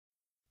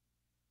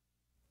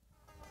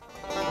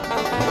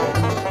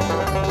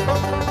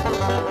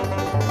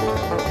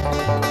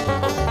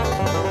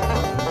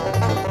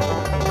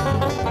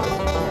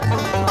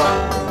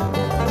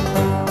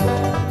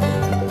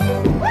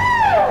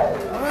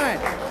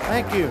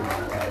Thank you.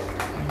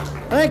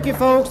 Thank you,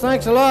 folks.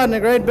 Thanks a lot, and a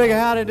great big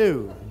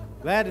howdy-do.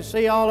 Glad to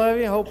see all of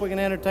you. Hope we can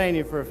entertain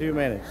you for a few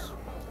minutes.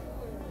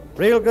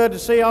 Real good to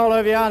see all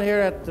of you out here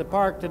at the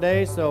park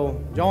today,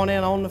 so join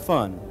in on the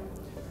fun.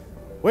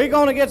 We're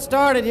going to get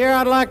started here.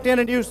 I'd like to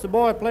introduce the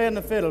boy playing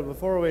the fiddle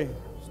before we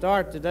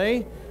start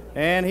today,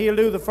 and he'll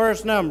do the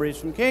first number. He's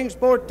from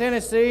Kingsport,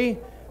 Tennessee,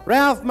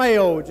 Ralph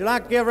Mayo. Would you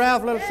like to give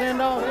Ralph a little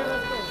send-off? Here,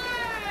 let's go.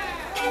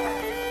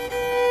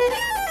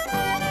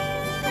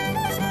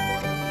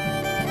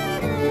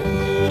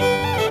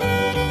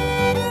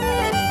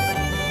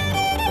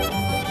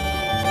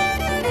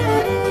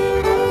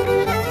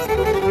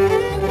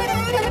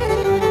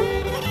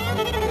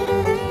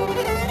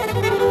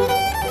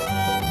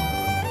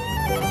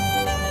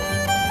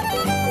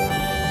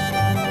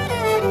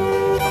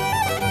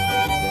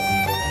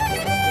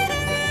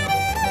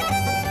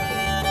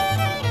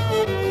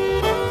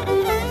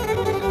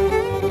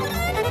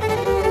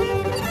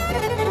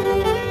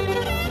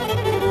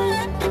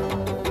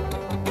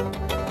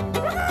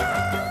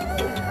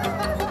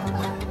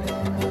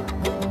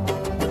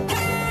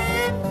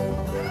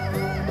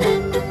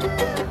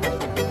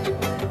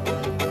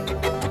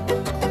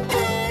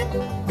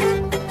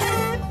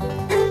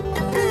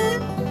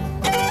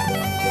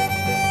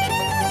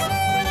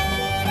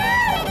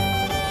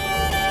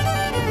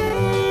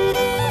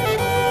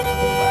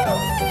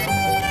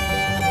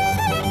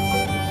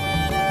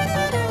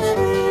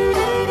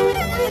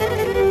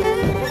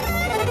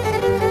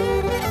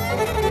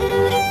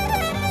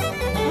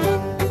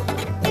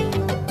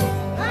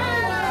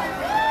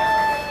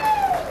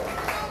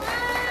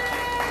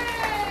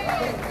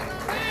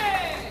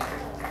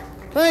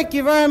 Thank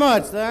you very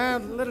much.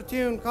 There's a little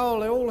tune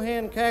called The Old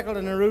Hen Cackled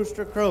and the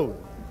Rooster Crowed.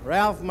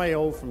 Ralph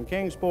Mayo from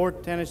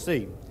Kingsport,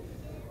 Tennessee.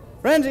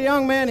 Friends, a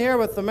young man here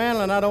with the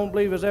mandolin I don't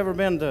believe has ever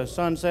been to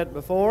Sunset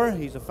before.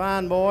 He's a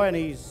fine boy, and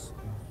he's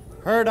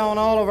heard on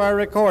all of our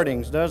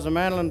recordings. Does the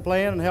mandolin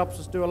playing and helps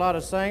us do a lot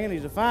of singing.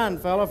 He's a fine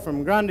fellow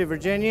from Grundy,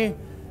 Virginia.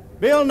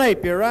 Bill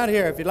Napier right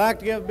here. If you'd like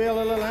to give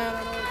Bill a little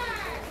hand.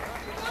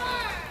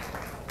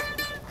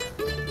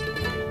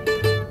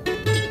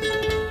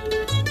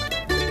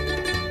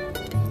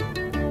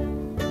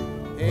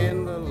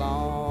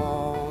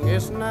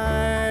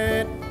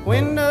 Night,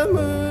 when the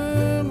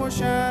moon was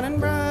shining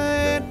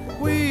bright,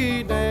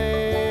 we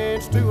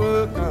danced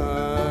to a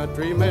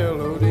country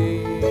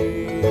melody.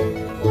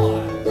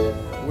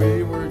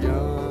 We were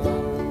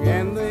young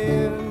and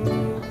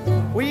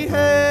then we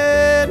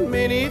had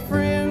many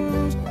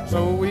friends,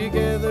 so we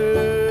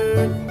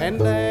gathered and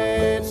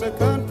danced a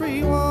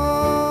country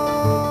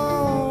waltz.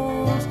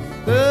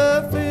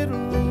 The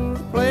fiddles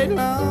played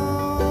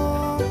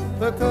loud,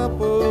 the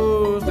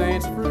couples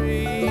danced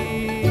free.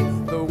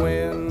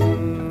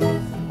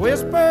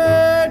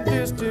 Whispered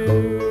this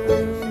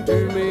tune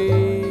to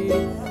me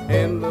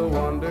in the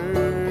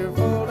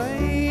wonderful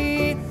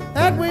day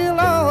that we'll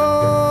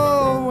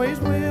always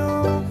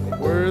will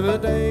were the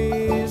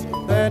days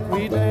that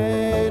we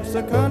danced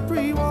the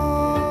country waltz.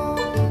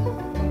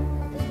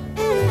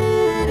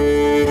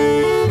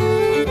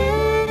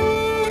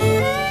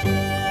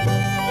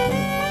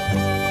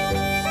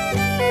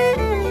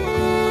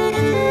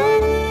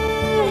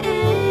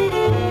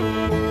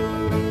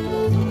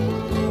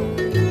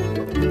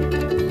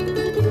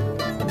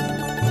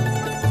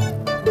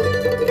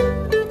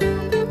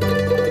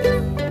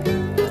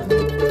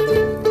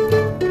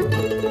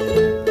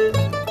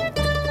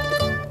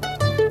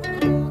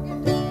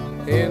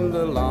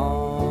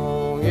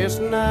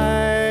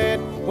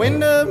 When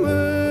the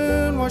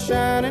moon was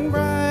shining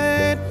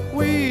bright,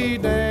 we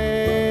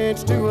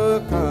danced to a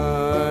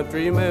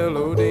country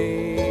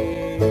melody.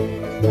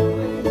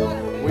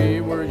 We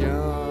were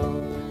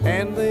young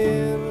and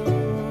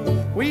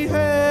then we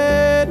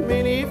had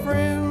many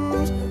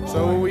friends,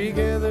 so we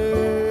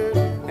gathered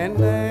and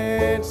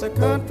danced a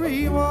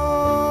country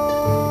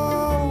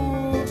waltz.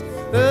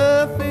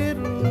 The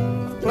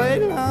fiddles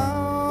played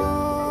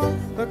loud,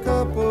 the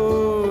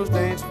couples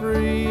danced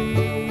free.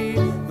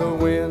 The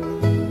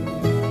wind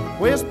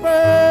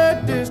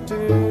whispered this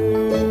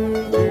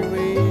tune to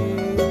me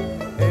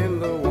in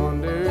the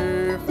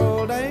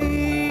wonderful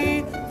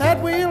day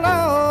that we'll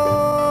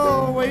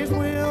always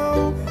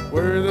will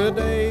were the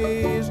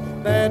days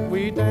that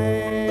we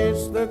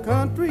danced the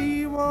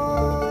country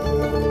waltz.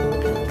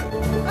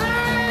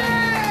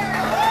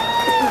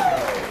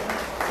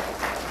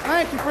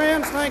 Thank you,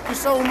 friends. Thank you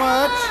so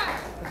much.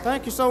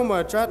 Thank you so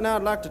much. Right now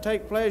I'd like to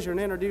take pleasure in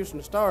introducing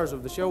the stars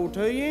of the show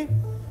to you.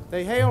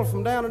 They hail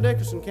from down in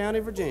Dickenson County,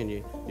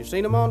 Virginia. You've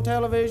seen them on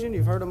television,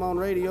 you've heard them on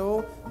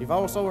radio, you've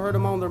also heard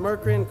them on their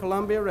Mercury and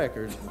Columbia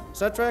records.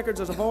 Such records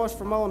as A Voice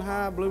from On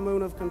High, Blue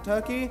Moon of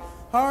Kentucky,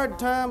 Hard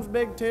Times,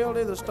 Big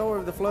Tildy, The Story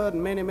of the Flood,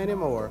 and many, many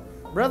more.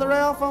 Brother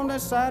Ralph on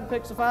this side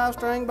picks a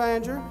 5-string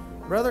banjo.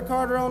 Brother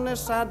Carter on this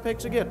side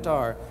picks a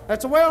guitar.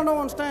 That's a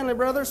well-known Stanley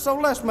Brothers, so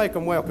let's make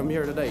them welcome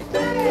here today.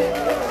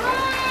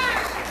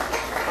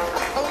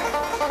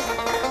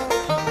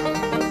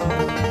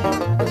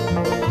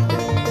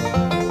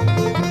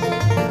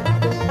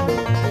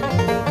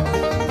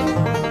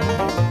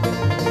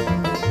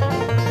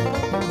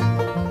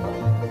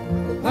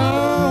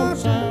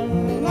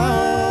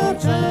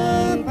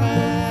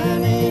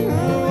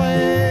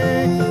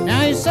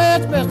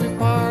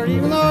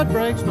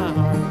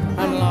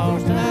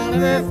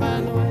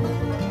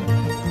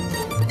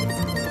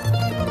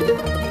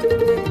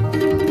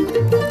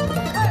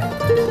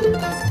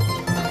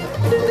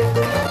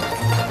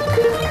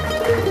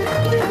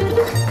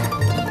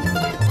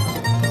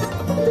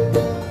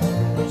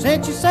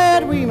 Since you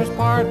said we must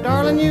part,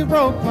 darling, you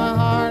broke my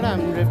heart.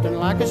 I'm drifting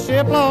like a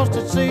ship lost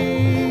at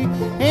sea.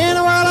 In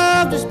a world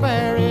of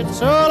despair, it's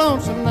so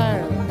lonesome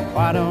there.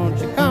 Why don't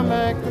you come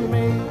back to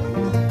me?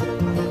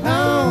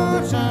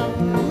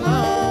 Lonesome,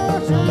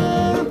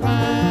 lonesome,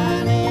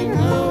 pining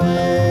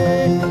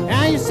away.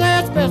 Now you say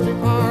it's best we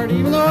part,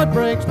 even though it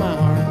breaks my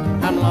heart.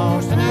 I'm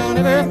lost and I'll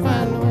never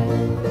find a way.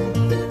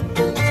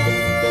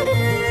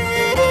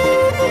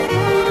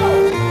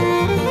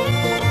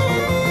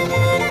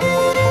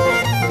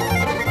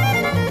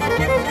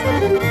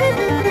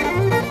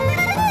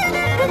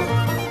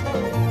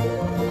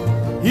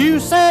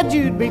 You said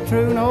you'd be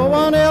true, no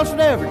one else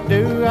would ever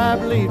do. I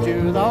believed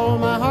you with all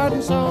my heart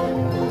and soul.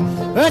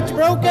 But you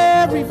broke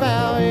every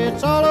vow,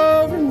 it's all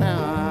over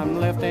now. I'm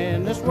left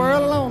in this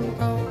world alone and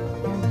cold.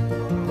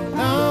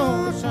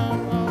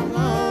 Lonesome,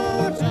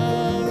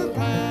 lonesome,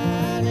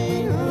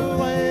 pining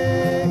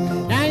away.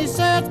 Now you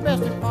say it's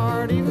best to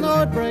part, even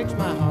though it breaks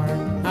my heart.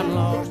 I'm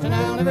lost and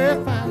I'll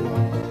never find a way.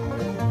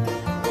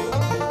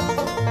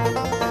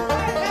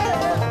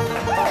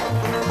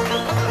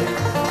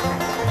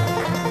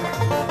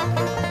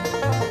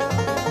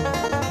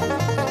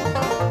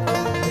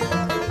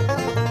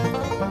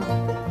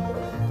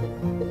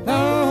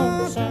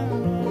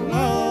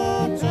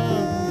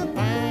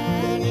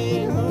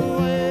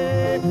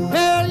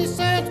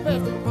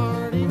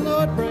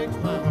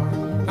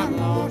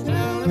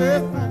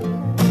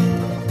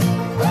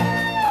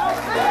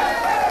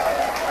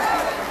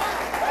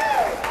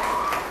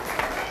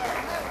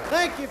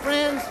 Thank you,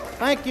 friends.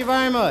 Thank you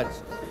very much.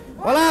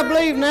 Well, I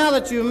believe now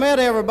that you've met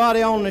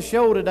everybody on the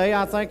show today,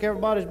 I think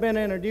everybody's been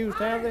introduced,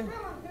 have they?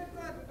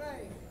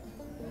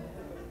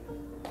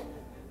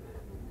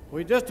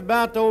 We're just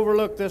about to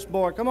overlook this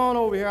boy. Come on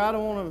over here. I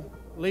don't want to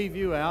leave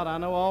you out. I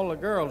know all the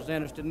girls are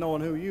interested in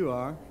knowing who you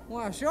are.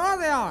 Well, sure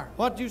they are.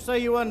 What'd you say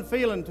you wasn't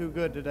feeling too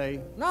good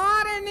today? No,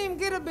 I didn't even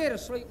get a bit of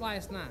sleep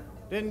last night.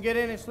 Didn't get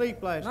any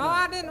sleep last night? No,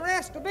 I didn't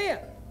rest a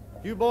bit.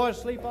 You boys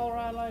sleep all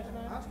right last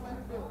night? I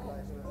slept good last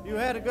night. You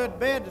had a good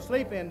bed to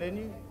sleep in, didn't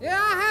you? Yeah,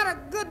 I had a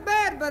good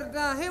bed, but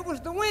it was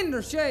the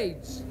window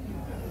shades.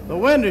 The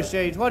window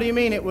shades? What do you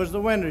mean it was the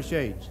window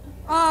shades?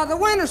 The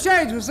window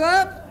shades was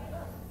up.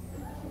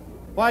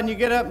 Why didn't you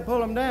get up and pull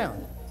them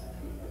down?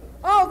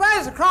 Oh,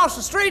 there's across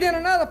the street in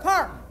another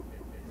apartment.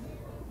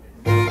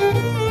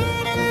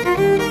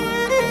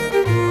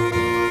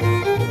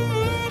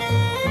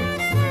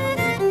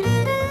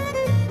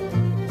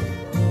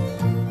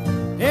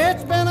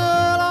 It's been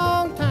a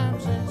long time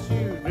since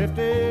you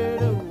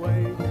drifted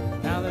away.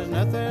 Now there's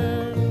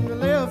nothing to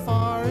live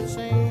for, it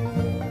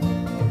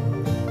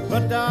seems.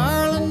 But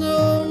darling,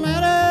 no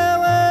matter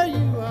where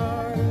you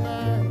are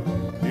tonight,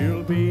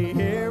 you'll be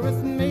here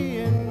with me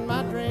in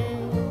my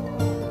dreams.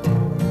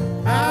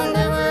 I'll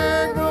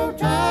never grow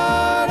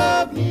tired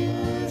of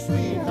you,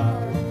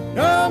 sweetheart,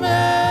 no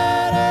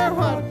matter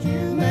what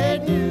you may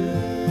do.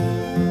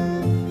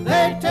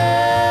 They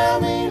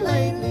tell me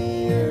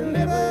lately you're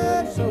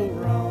living so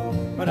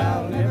wrong, but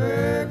I'll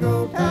never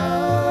grow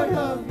tired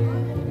of you.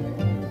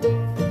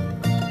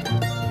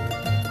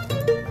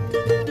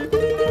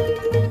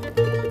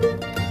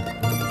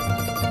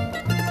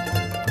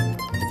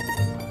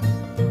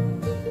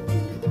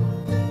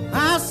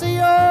 I see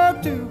your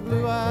two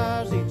blue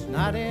eyes each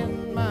night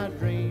in my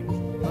dreams,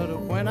 but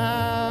when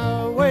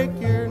I wake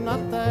you're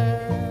not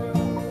there.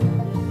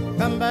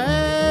 Come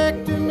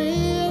back to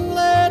me and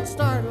let's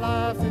start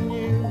life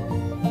anew.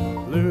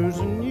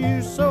 Losing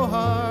you so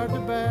hard to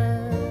bear.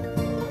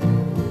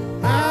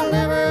 I'll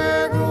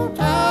never grow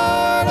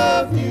tired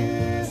of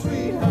you,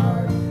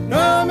 sweetheart,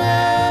 no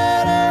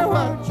matter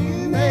what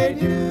you may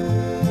do.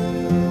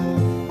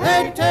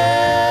 They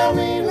tell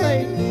me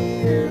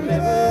lately you're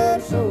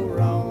living so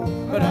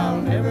wrong, but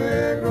I'll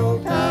never grow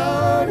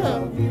tired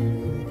of you.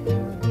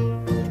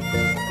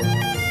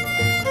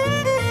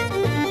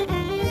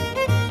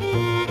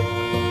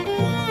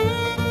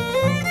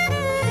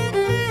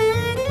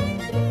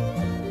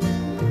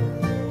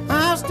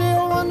 I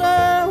still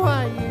wonder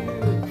why you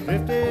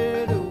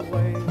drifted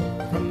away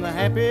from the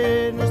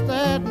happiness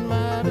that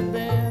might have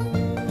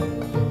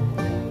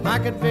been. I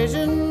could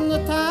vision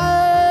the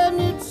time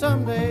you'd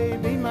someday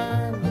be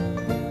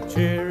mine,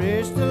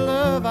 cherish the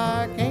love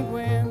I can't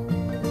win.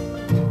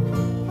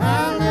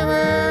 I'll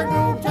never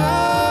grow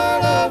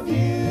tired of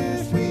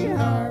you,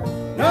 sweetheart,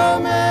 no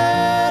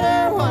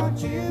matter what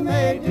you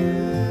may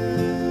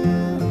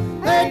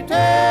do. They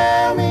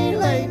tell me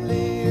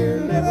lately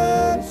you're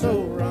living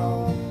so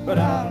wrong, but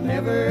I'll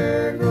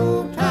never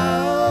grow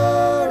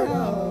tired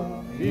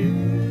of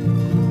you.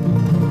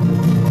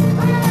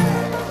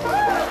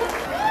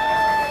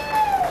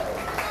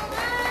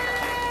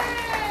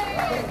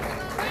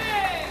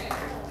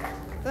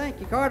 Thank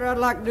you, Carter. I'd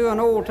like to do an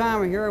old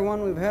timer here,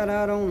 one we've had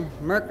out on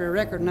Mercury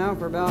record now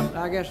for about,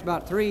 I guess,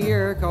 about 3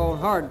 years, called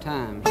Hard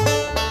Times.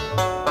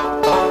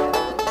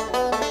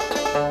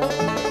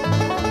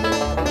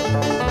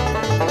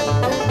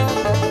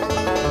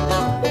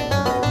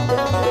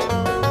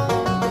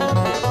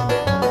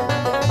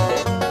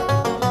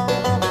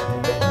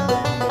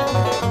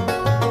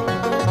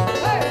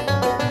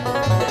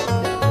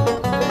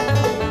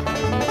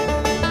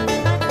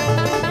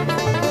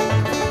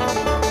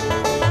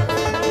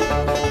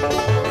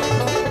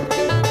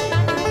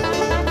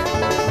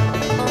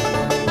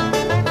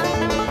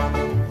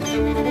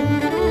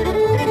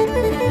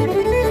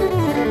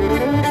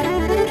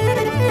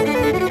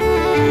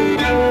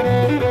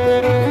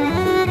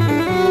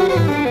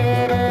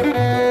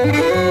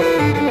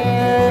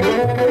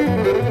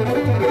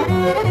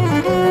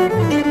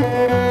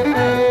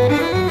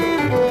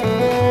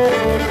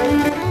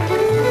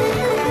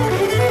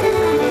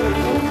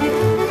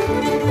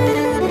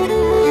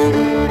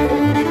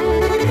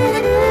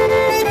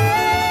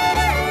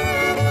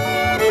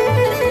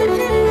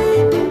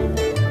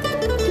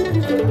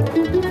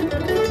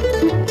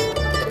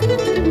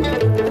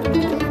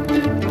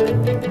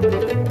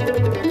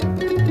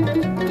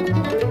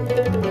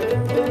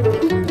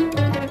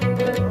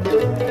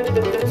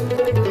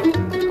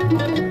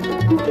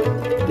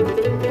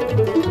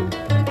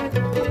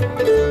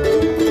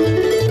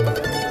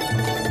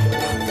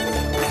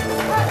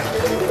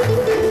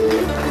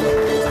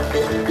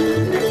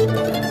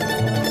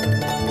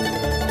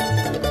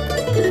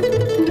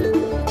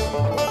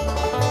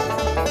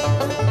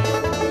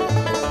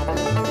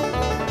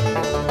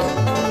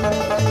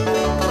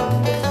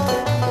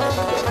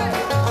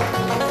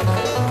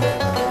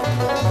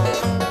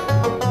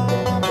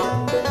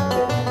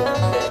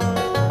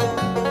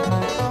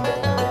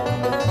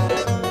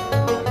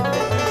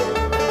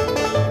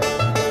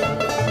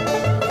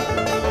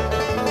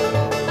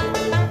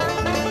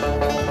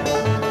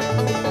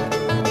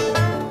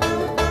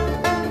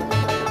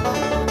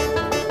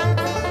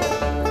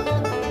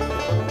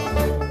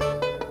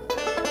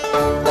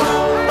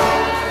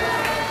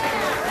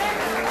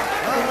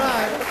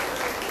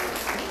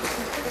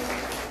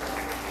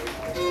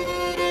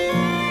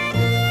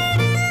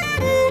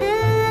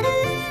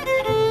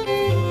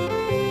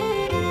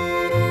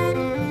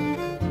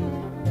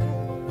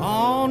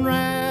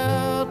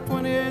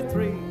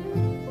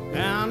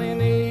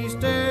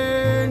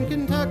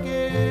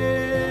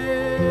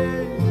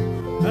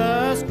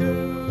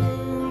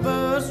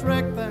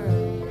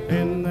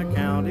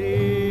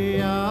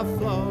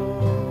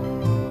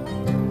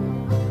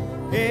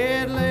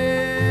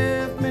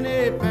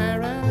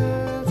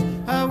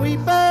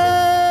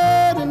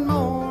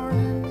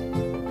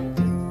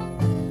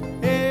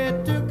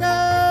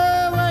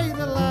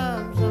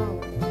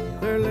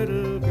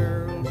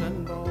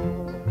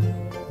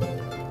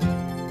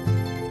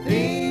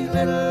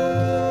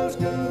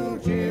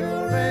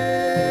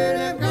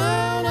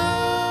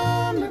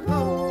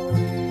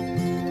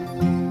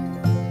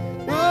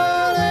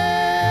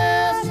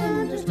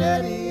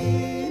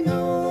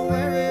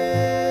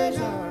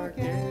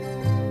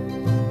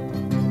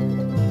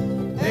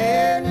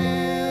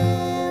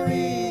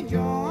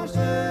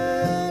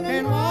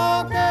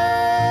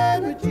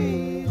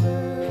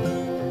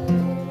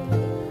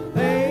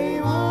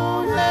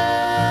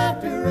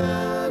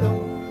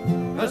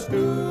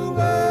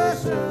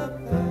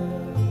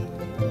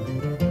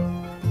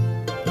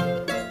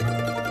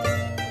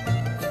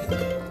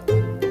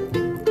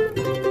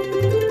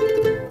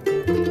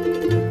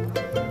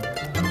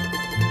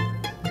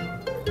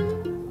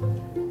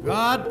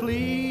 God,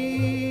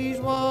 please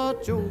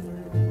watch over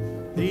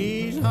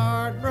these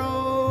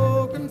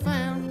heartbroken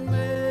families.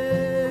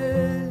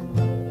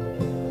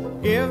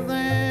 Give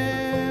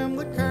them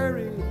the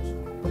courage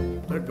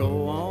to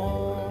go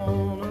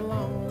on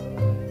alone.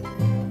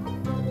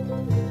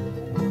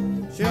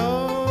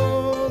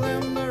 Show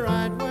them the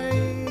right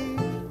way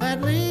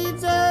that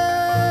leads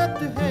up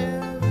to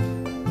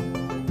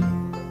heaven,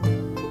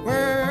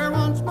 where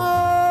once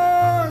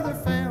more their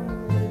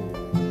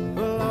family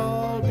will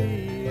all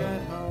be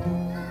at home.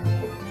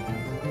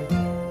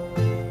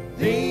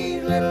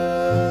 These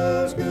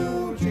little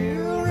school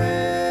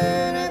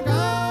children have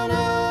gone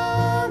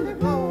on to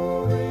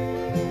glory.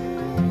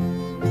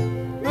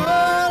 No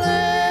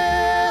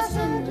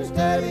lesson to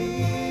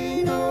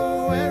study,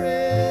 nowhere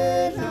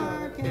is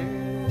our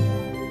care.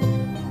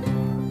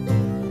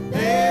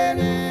 They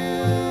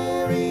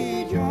now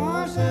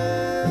rejoice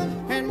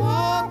and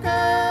walk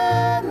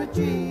with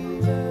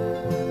Jesus.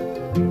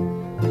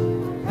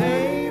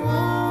 They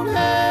won't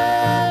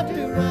have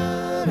to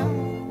run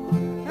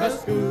on a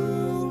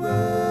school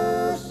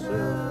bus supply.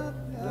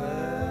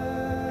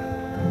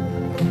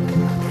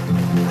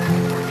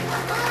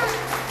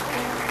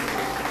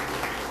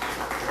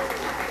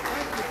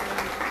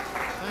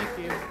 Thank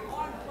you.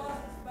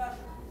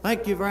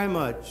 Thank you very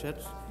much.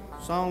 That's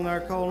a song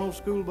there called No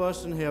School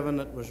Bus in Heaven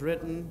that was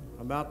written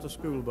about the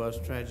school bus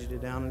tragedy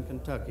down in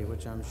Kentucky,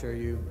 which I'm sure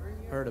you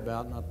heard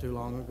about not too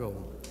long ago.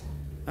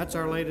 That's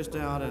our latest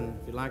out, and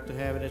if you'd like to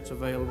have it, it's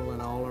available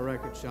in all the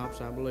record shops,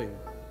 I believe.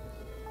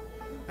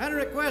 I had a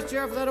request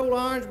here for that old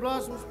Orange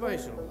Blossom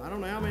Special. I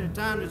don't know how many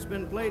times it's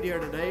been played here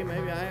today,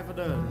 maybe a half a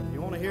dozen. If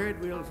you want to hear it,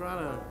 we'll try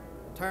to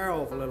tear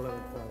off a little of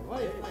it for you. What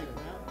do you think,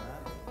 now?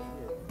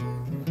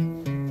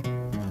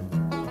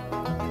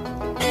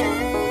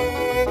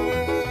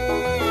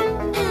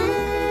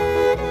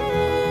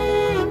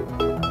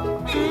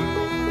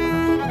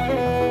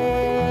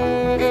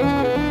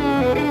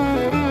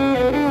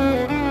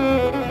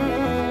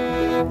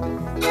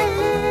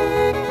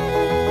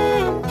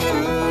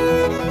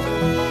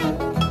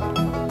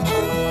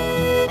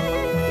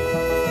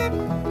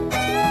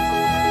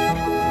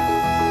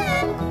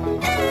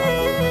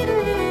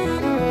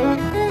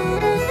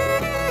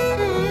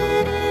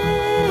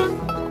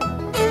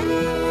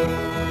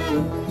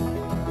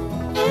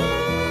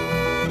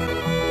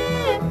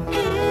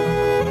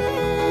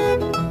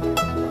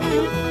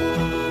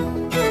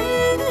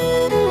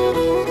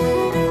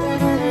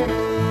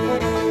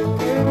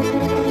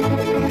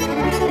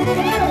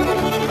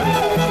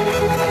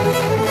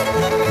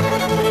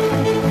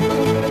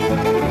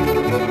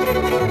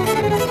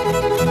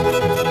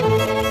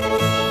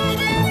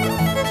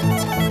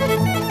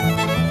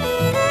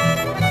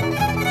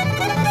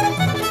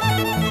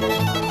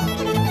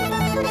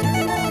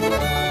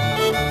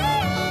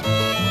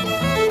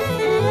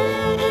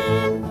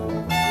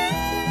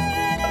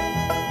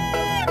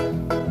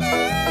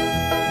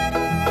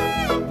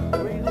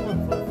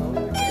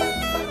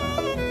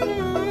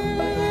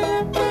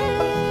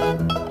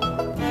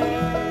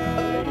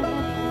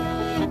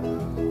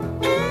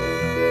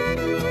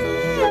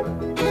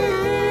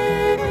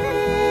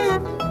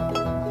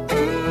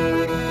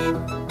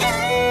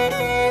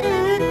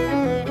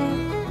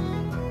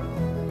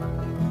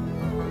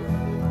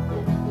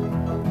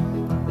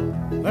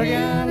 Look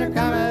yonder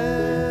coming,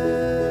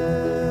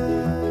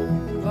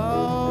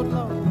 Lord,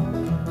 Lord.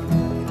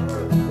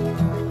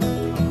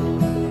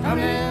 Come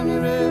down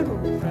the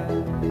railroad track.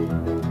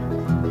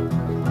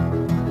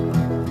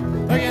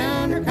 Look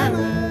yonder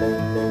coming,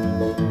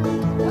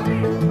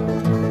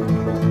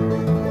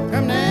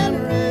 come down the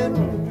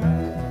railroad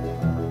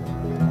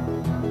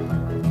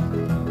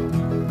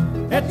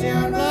track. It's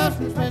your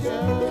blossom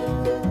special,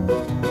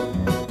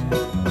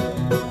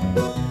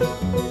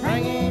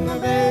 bringing my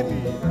baby.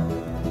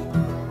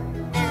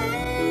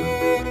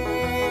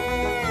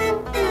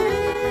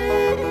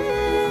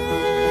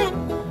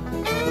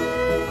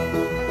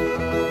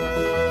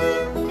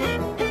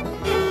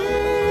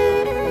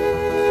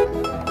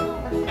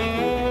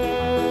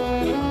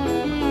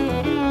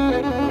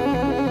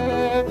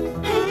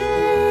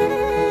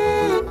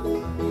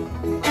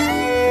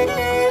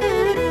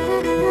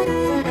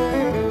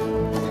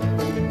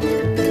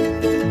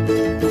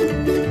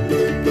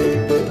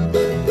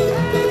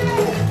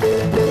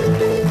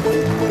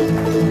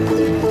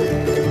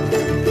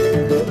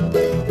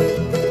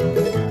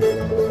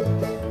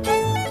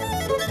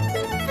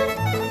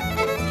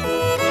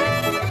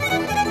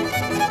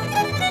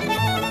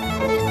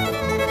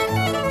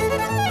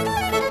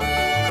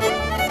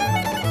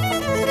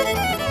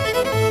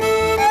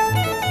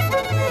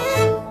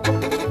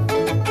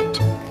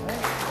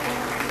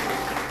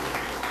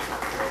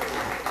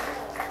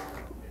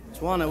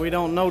 One that we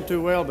don't know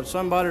too well, but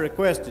somebody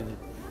requested it.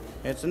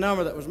 It's a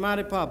number that was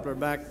mighty popular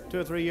back 2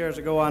 or 3 years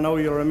ago. I know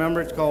you'll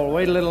remember. It's called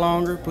Wait a Little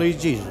Longer,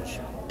 Please Jesus.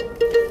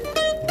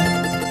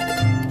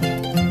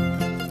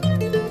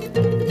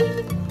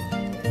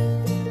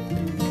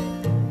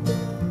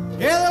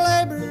 Yeah, the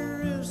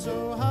labor is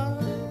so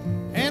hard,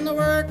 and the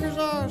workers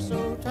are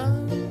so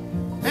tired,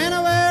 and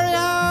a weary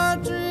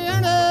heart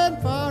yearning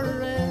for a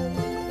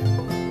rest.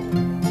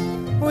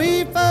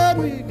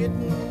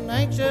 getting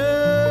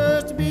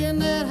anxious to be in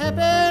that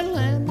happy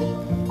land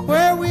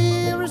where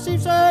we'll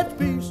receive such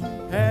peace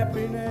and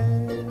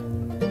happiness.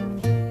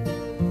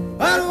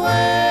 But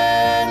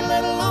wait a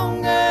little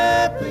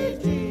longer, please,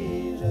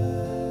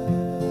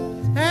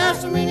 Jesus. Have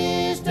so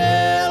many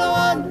still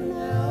wandering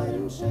out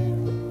in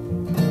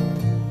sin.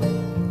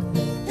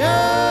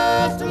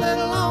 Just a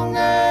little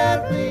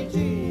longer, please,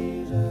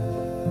 Jesus.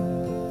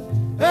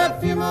 A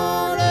few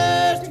more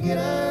days to get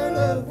our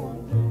loved one.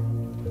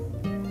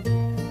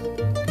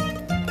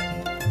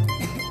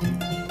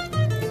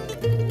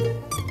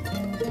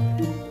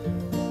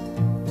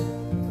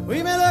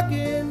 We may look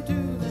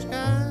into the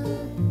sky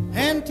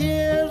and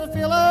tears will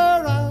fill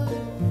our eyes.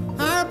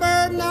 Our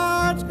burdened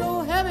hearts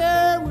grow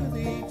heavier with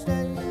each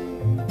day.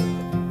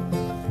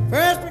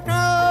 First we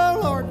cry,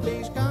 Lord,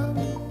 please come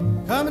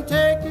and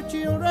take your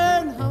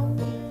children home.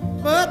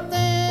 But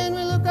then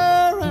we look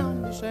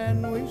around us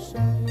and we say,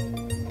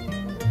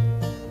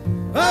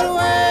 but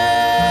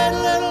wait a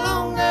little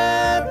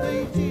longer,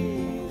 please,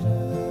 Jesus.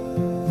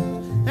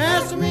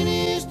 There's so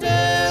many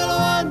still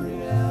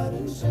wandering out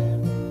in sin.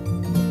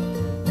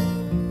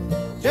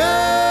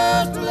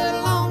 Just a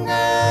little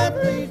longer,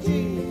 please,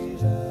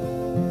 Jesus.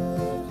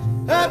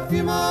 A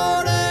few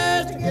more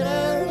days to get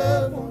our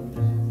loved ones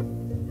in.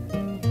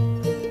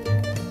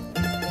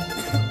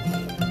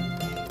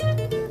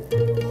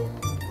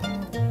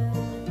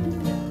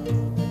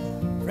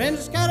 Friends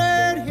are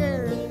scattered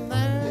here and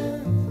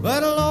there,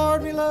 but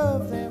Lord, we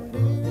love them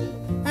dear,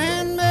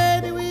 and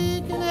maybe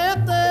we can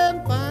help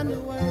them find a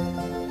way.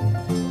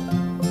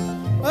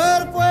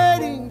 But if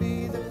waiting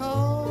be the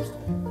cost,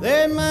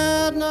 they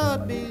might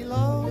not be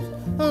lost.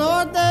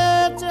 Lord,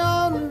 that's the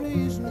only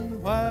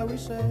reason why we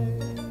say,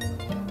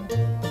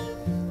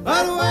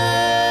 but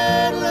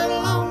wait a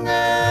little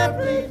longer,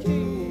 please,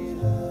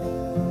 Jesus.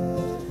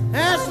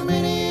 There's so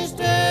many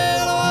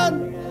still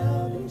wandering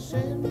out in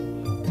sin.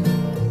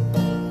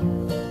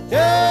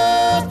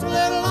 Just a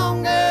little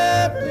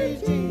longer,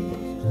 please,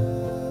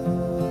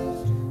 Jesus.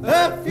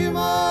 A few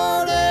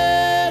more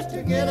days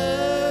to get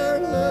our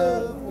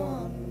loved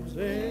ones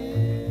in.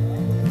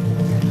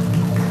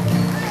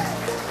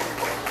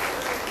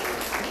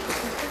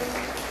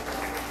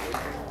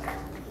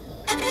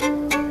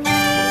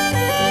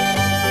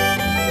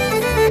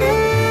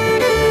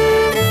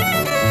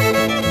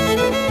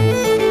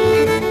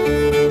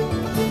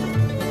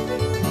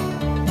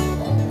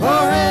 For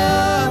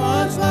I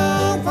once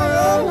longed for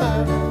your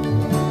love.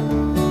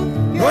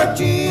 You're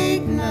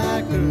cheating,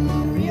 I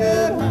couldn't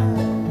realize.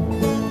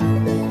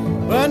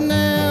 But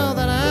now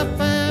that I've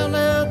found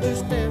out your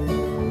step,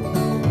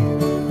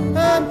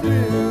 I'm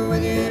through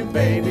with you,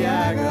 baby,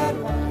 I got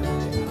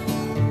wise.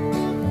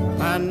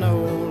 I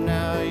know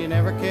now you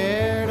never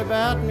cared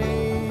about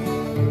me.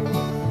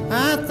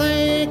 I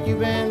think you've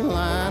been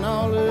lying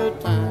all the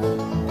time.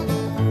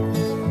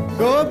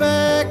 Go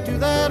back to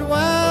that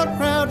wild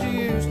crowd you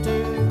used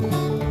to.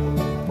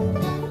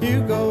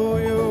 You go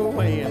your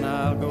way and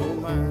I'll go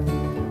mine.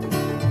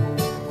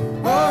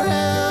 Oh,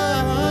 how I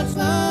once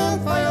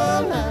longed for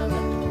your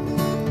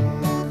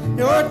loving.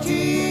 You're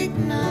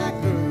cheating, I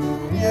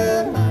couldn't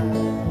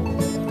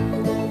realize.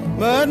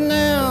 But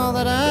now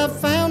that I've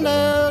found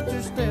out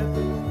your step,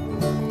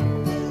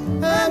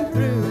 I'm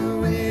through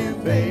with you,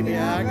 baby,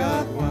 I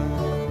got one.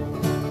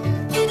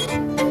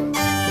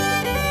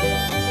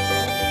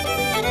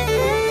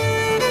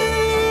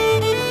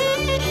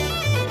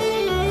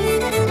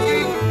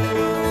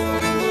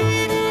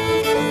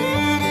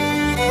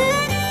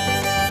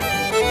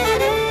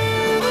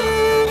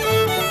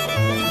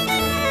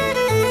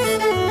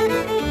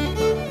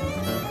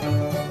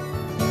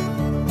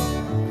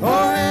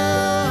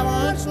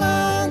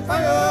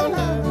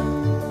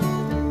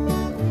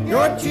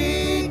 You're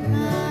cheating,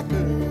 I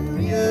couldn't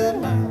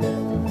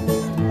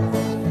realize.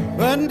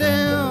 But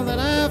now that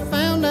I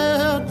found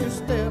out your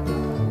step,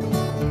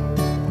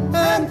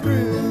 I'm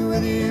through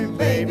with you,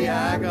 baby,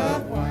 I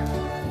got one.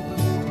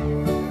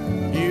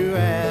 You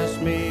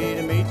asked me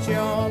to meet you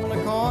on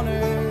the corner.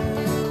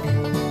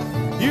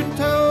 You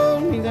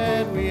told me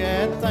that we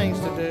had things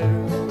to do.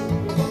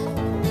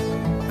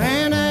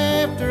 And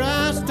after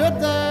I stood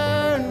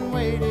there and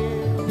waited,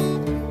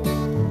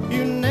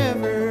 you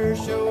never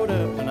showed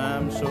up, and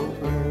I'm so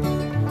blue.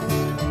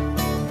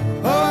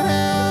 Oh,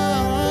 how I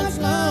once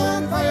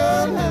longed for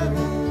your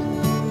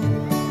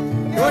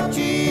loving. You're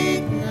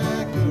cheating, I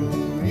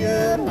couldn't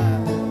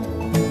realize.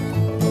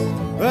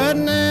 But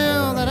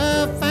now that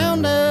I've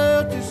found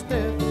out your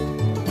step,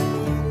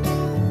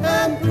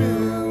 I'm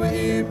through with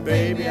you,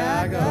 baby,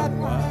 I got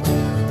one.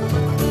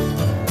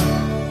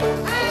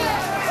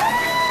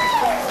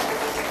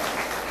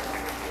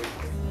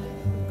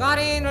 Got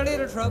in a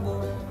little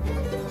trouble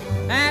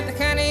at the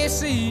county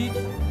seat.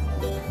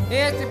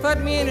 Yes, they put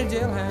me in a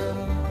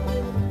jailhouse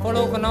for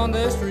loafing on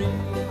the street.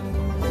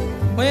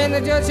 When the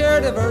judge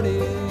heard the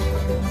verdict,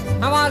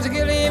 I was a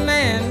guilty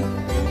man.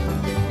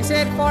 He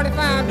said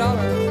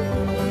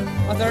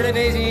 $45 or 30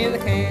 days in the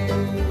can.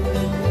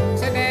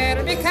 Said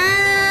that'll be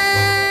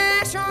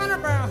cash on a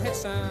barrelhead,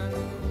 son.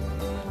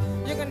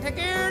 You can take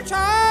your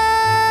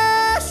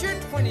choice, you're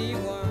 20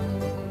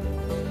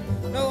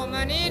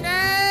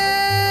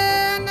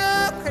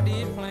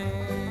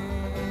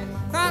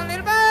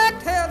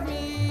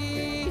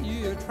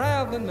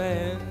 traveling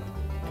man.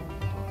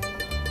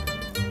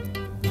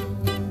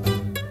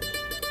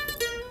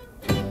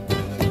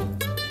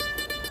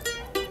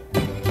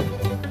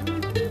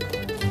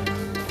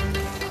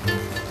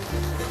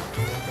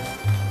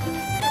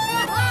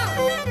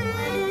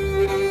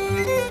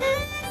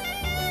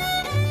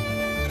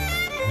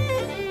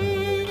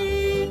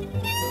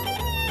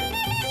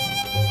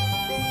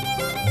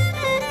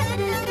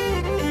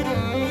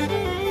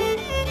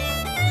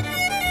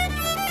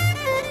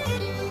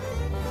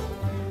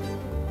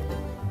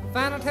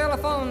 Found a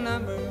telephone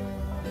number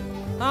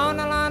on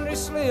the laundry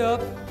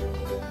slip.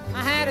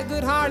 I had a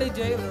good Harley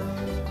jailer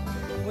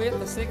with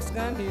a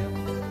 6-gun hip.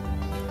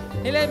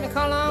 He let me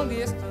call long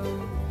distance.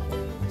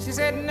 She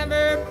said,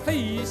 "Number,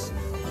 please."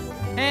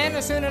 And no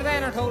sooner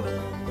than I told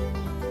her,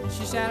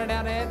 she shouted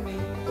out at me.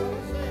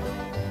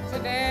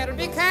 Said, "There'll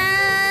be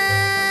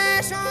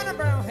cash on the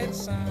Barrelhead,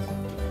 son.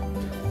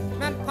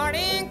 Not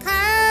partying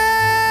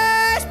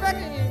cash, but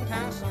in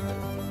cash, son.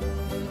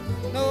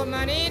 No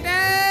money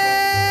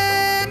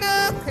down,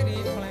 no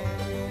credit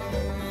plan.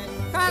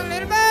 'Cause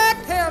little bird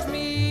tells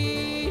me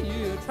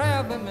you're a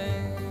traveling man."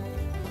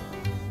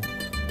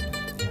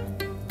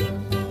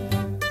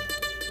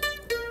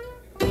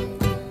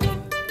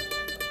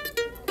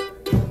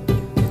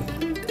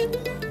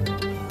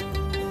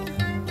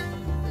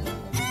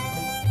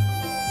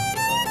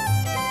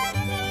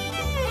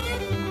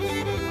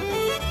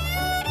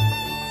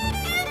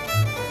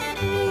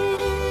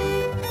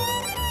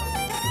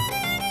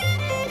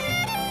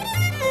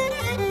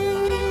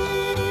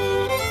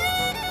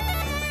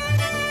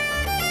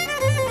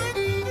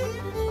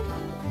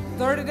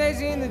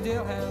 In the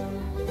jailhouse,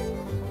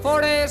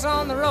 4 days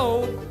on the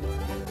road.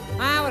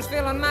 I was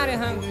feeling mighty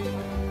hungry.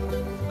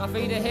 I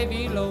feed a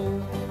heavy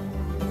load.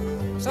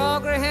 Saw a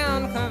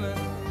greyhound coming,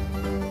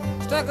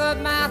 stuck up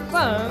my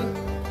thumb,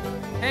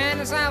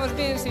 and as I was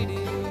being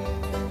seated,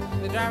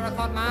 the driver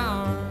caught my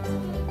arm.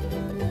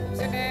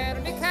 Said,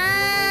 "There'll be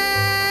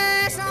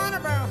cash on the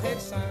Barrelhead,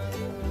 son.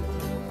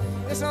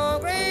 This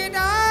old grey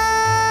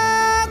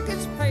dog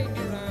gets paid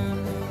to run.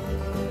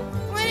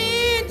 When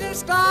he just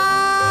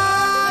stops,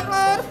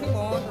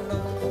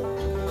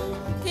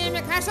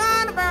 cash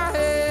on the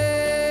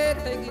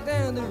Barrelhead, take you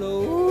down the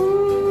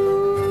road."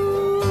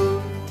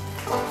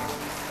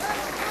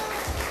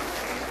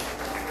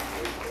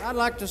 I'd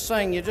like to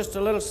sing you just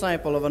a little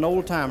sample of an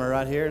old timer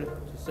right here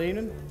this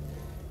evening.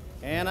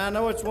 And I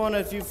know it's one,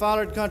 if you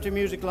followed country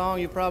music long,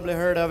 you probably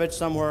heard of it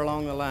somewhere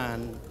along the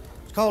line.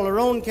 It's called "The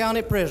Roan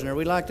County Prisoner."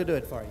 We'd like to do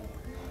it for you.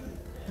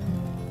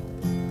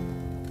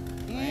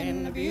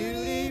 In the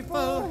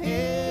beautiful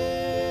hill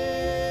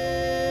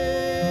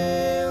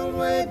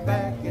way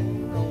back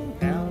in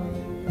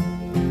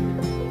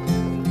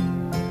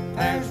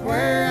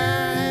where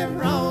I've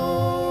roamed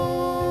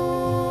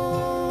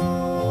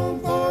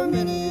for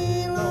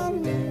many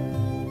long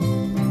years.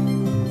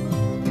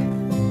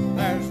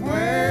 There's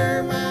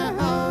where my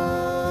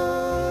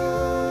heart's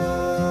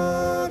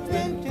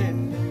been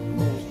tending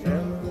most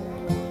ever.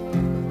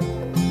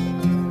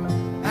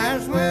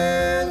 There's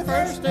where the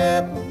first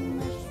step of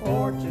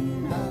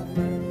misfortune I've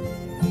made.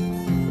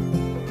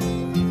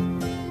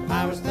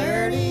 I was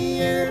 30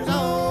 years old.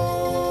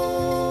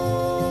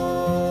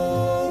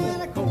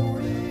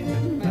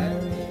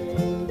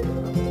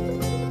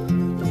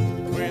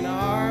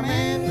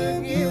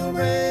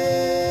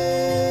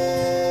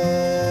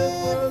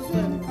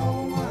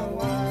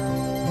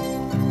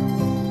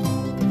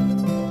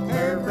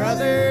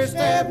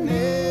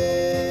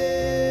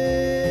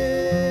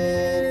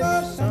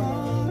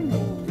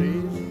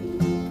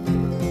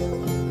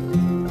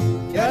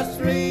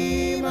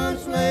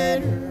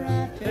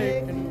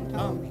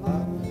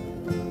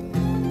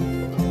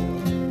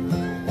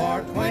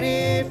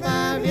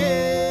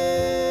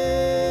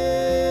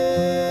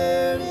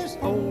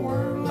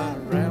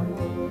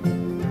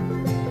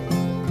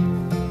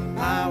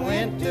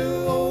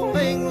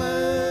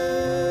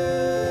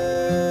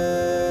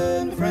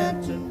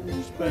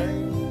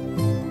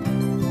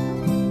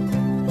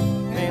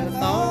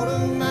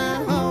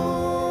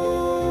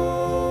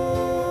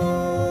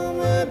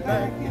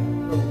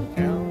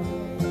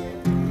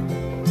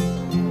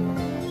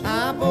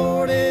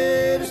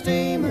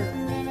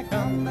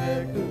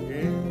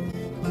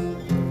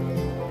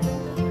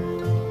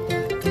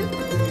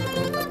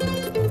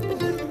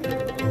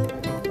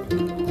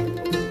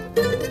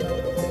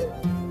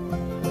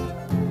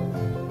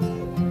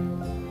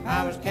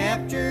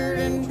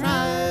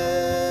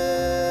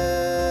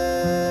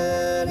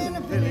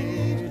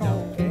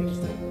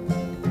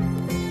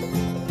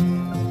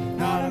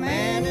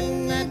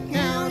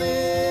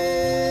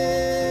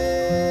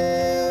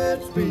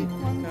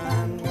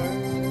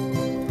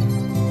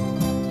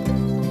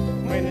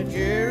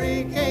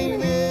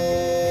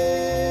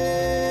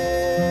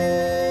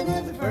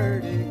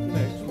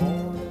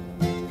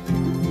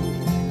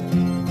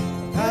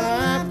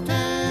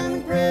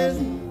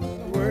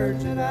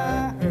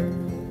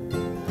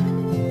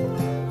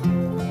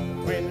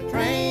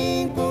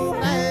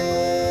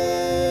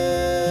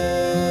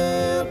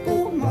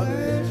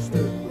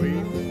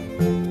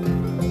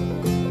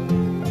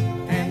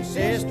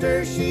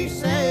 sister, she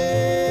said,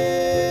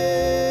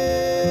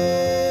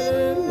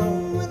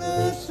 alone with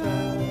the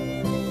sun.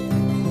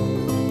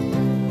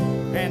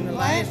 And the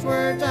last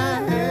words I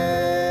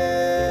heard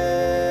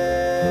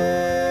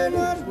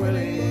was,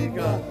 Willie,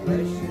 God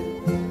bless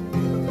you.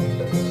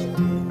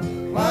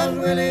 Was,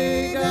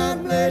 Willie,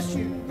 God bless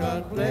you,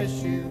 God bless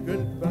you,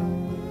 goodbye.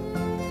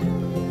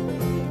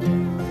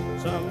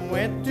 Some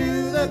went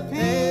to the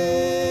pen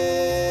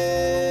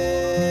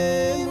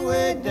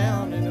way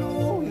down in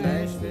old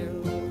Nashville.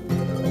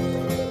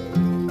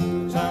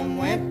 Some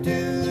went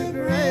to the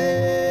grave,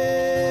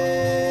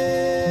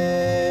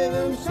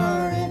 I'm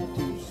sorry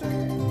to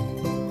say.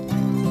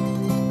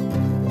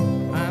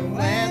 I'm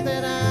glad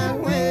that I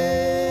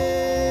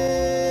went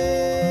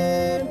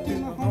to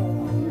my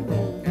home in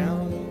Roan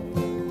County,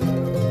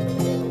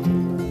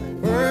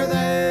 where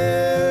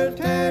there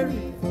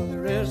tarry for the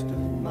rest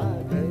of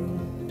my days.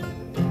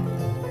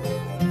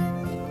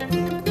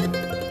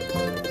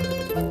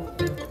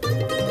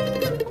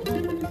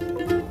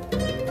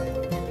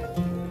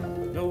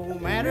 No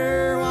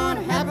matter what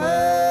happens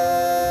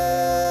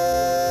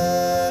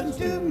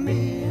to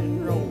me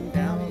in Roan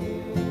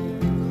County,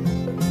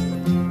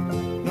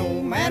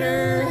 no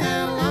matter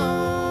how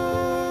long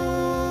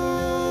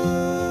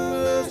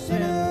the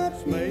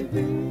sentence may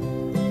be,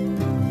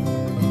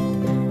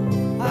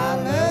 I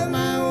love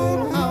my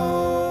old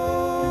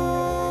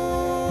home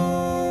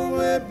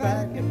way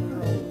back in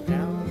Roan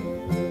County.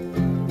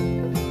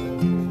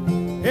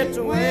 It's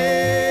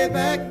way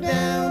back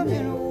down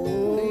in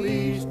old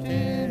East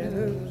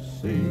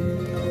Tennessee.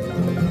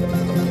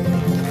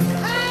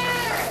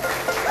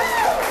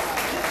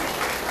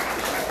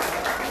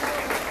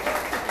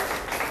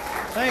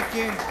 Thank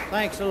you.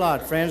 Thanks a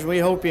lot, friends. We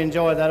hope you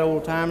enjoyed that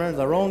old timer,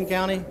 the Roan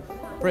County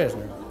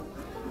Prisoner.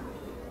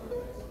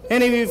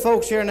 Any of you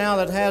folks here now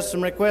that has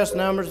some request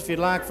numbers, if you'd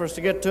like for us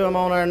to get to them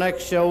on our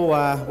next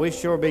show, we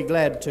sure be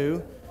glad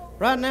to.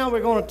 Right now,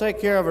 we're going to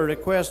take care of a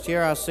request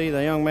here. I see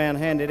the young man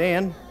handed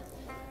in.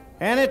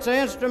 And it's an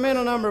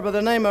instrumental number by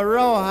the name of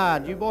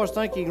Rawhide. You boys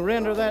think you can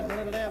render that in a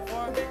little half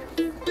for me?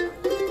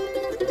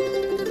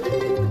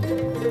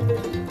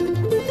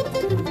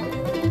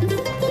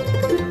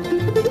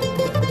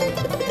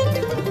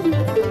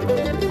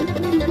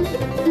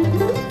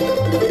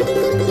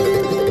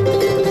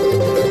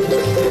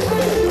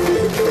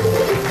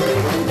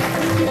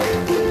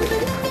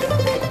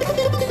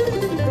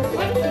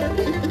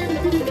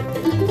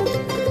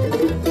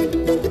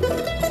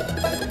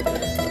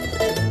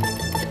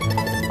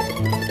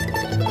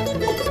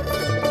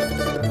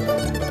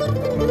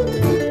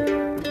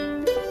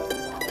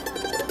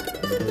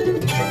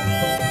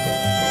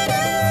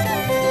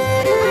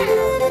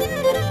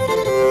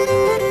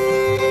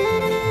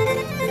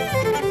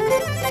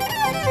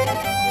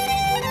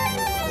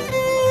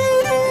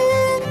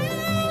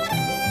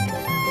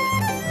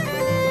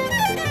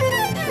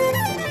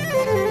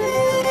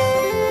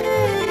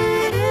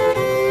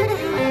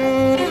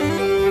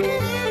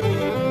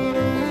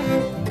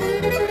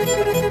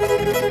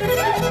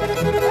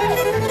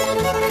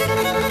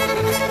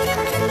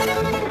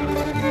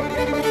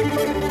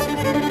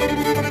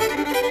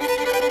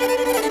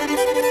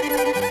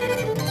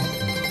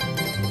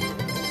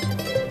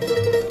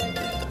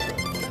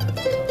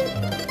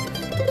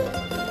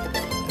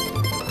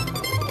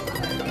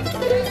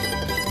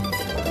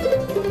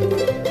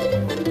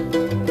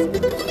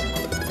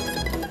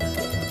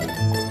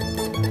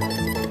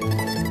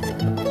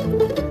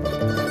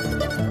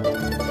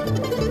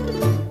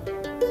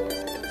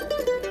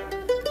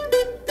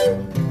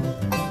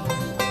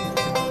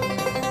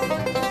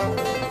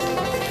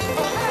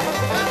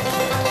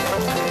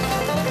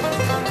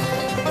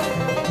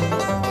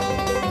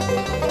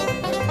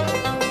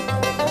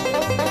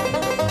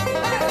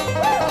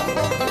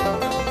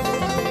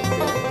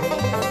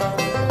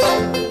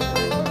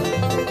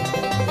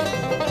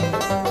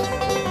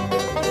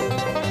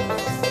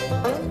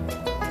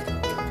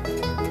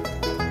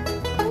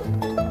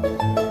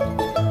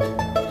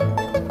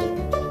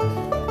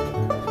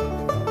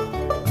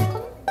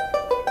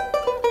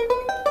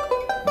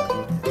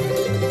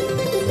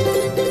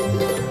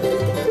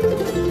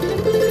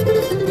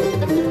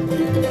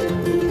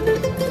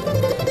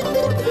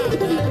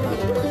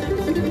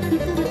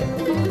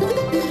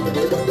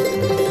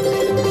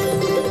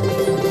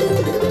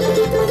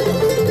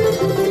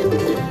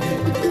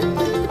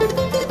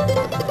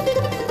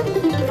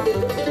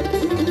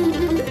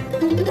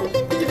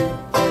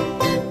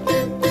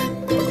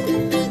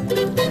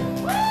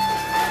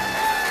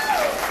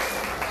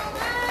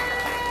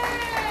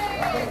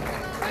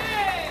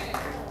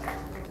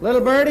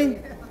 Little Birdie,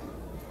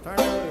 turn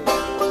it loose.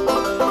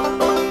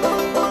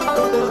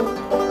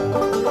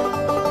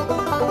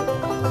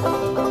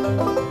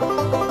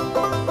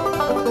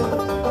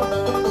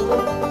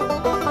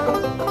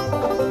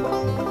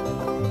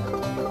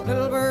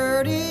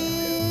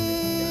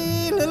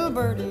 Little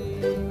birdie,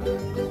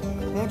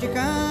 won't you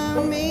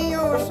come me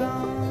your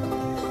song?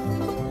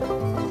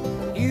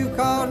 You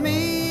caused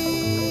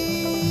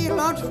me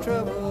lots of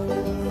trouble,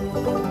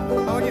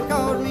 all you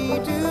caused me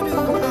to do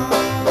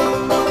wrong.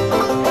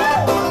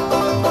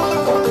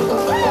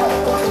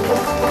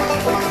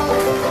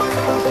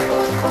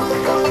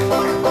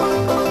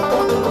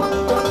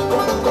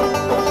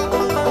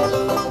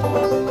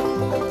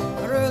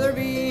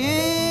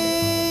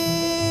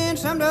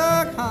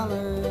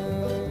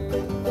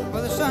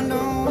 sun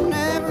don't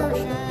never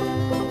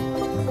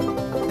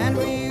shine. And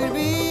for you to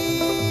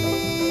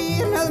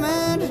be another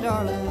man's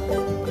darling,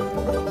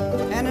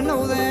 and I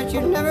know that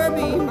you'll never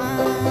be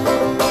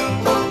mine.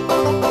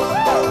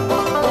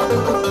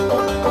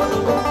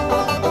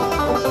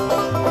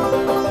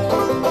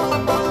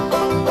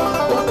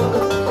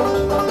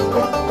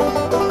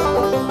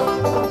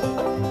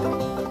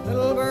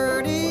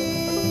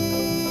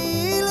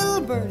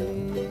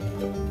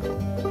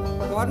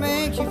 What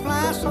makes you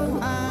fly so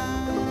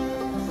high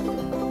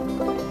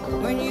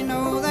when you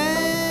know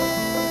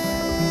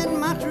that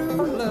my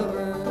true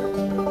lover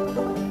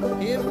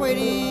is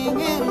waiting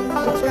in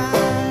the sky?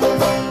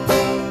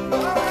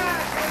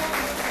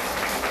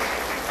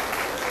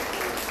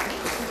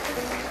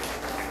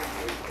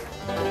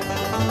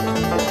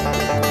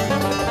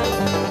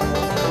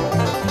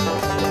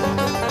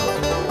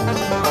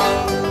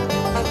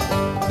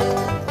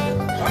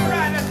 All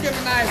right, let's give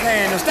a nice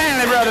hand to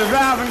Stanley Brothers,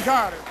 Ralph and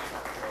Carter.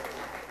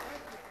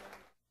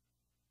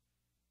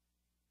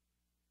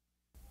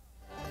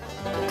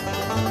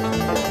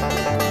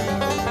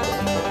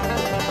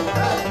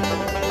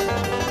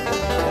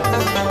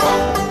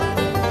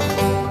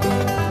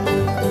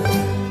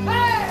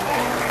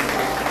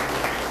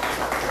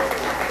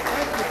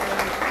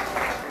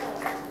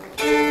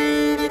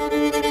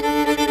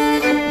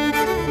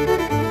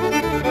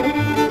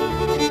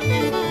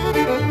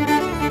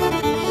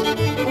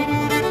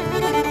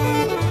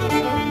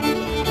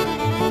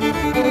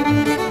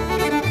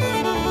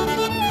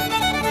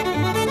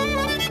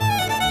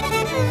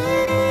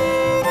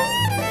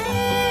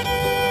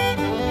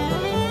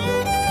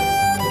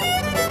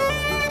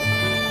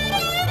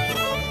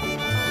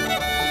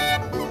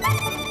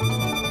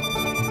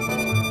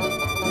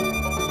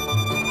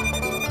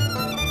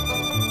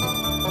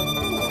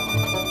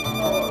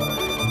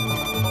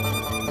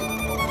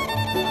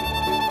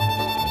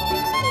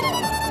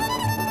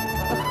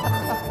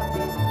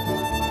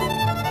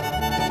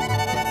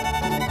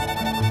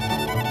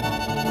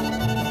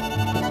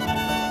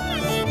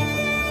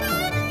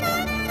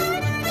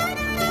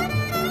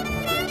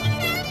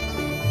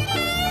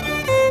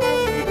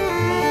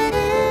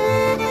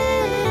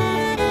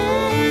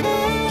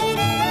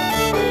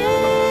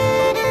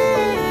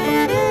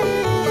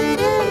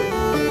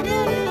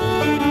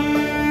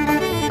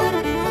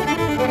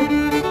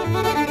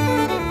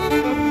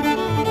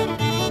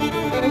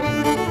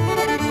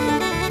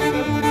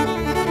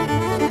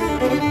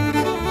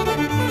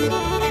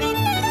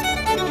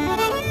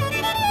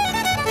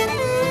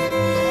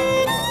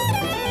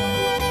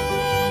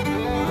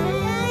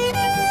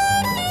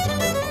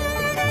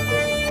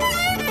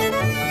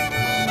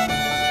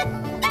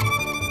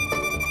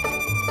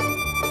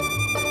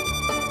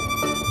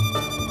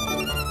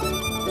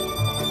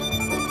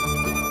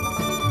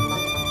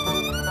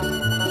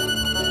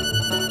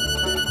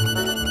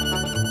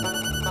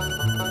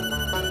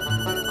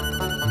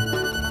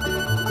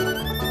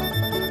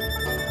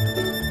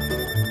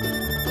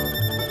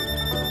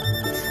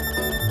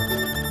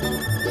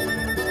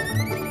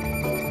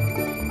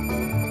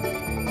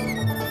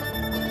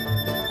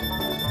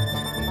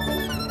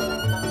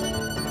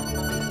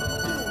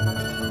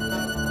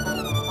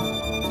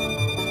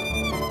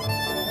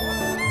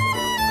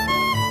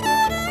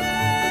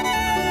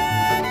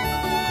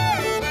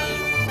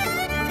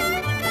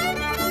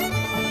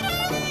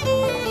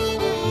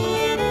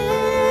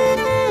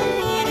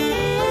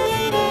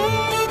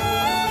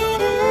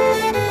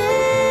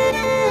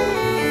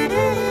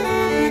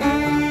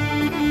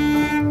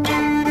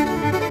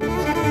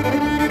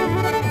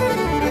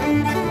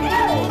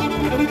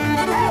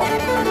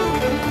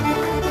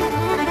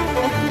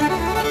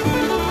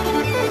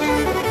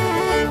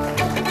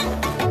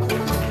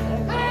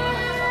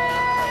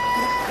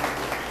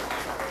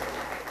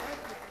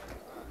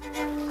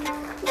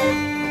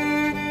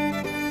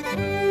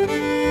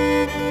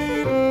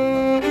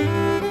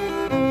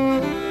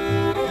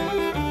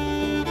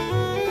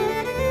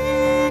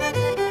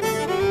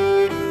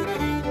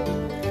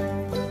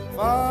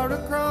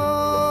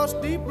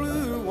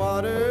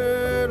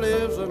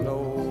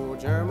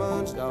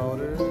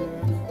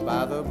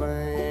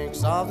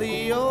 of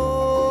the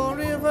old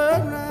river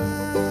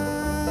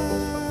Rhine,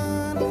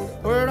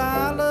 where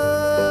I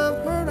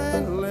loved her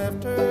and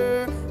left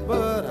her,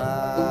 but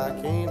I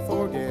can't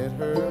forget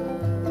her.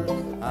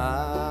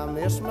 I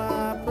miss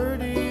my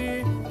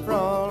pretty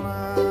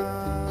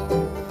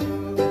Fraulein.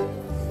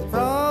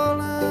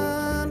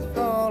 Fraulein,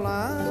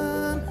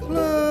 Fraulein,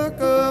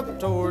 look up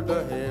toward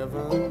the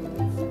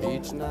heaven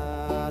each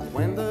night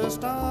when the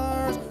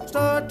stars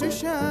start to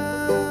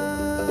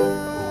shine.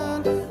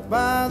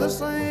 By the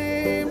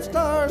same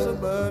stars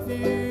above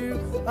you,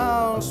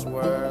 I'll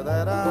swear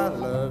that I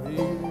love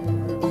you.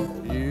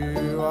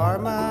 You are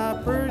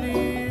my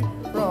pretty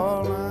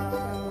Fraulein.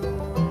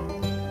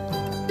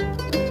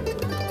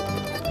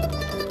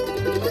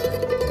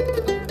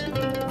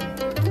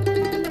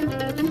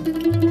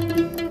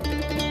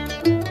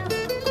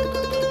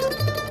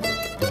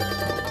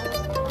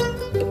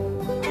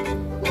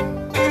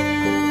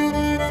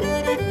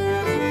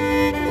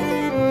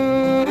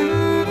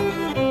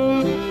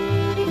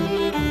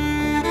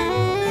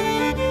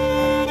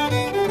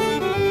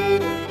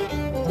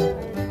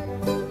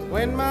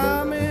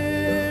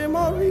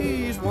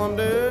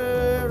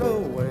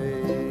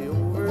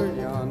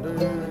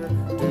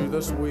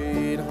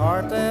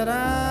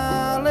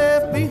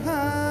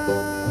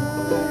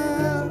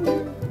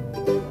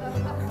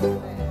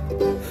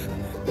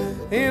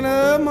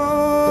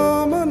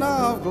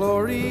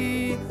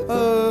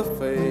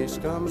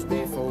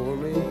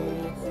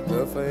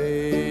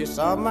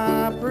 saw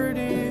my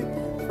pretty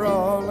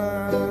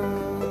Fraulein.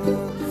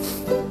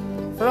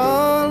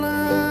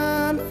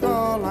 Fraulein,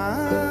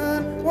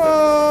 Fraulein,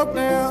 walk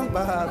down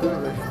by the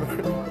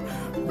river.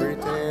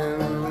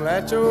 Pretend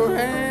that your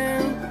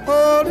hand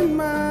holding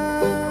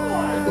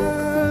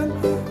mine.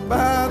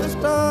 By the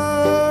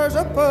stars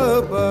up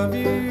above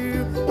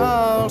you,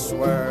 I'll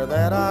swear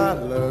that I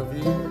love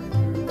you.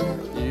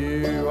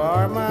 You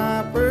are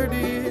my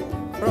pretty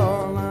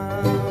Fraulein.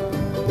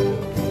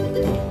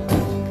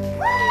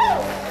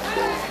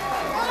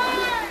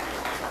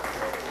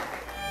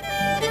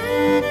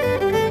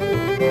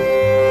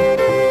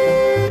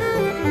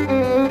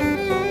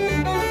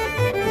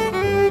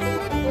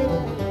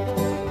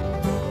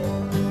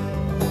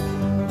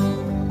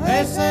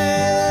 They say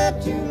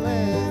that you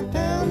left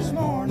town this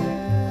morning.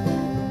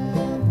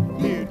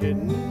 You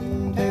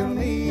didn't tell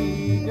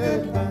me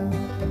goodbye.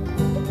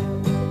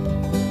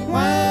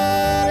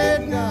 Why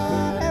did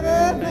God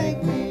ever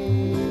make me?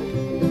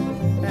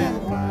 And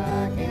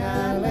why can't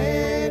I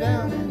lay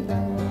down and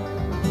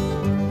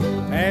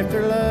die?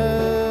 After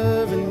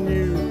loving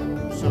you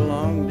so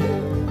long,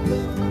 dear,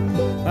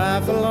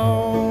 life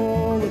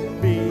alone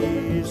would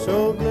be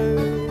so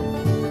blue.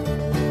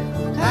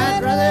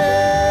 I'd rather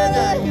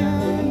die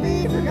young and be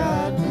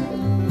forgotten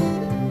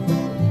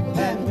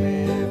than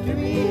live to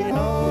be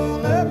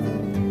old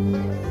loving you.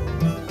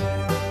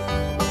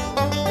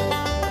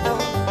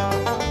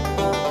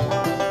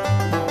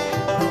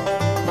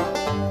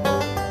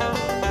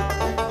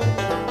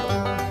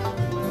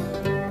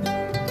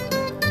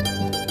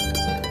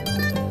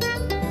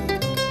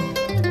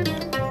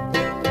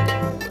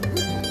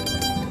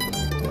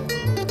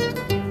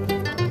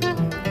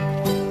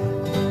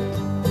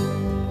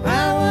 I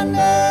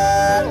wander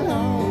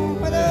alone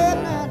with a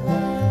night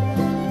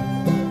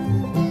light.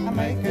 I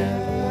make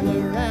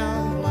another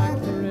round like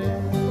the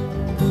rest.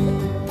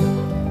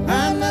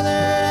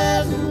 Another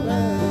has a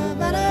love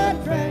and a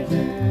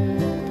treasure.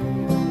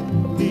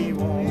 He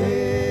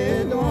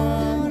wanted the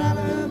one I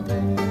love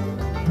best.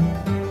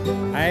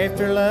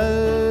 After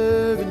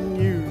loving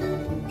you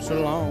so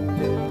long,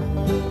 dear,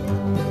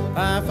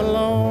 life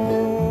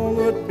alone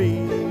would be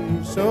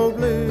so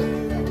blue.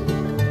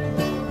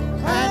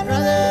 I'd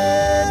rather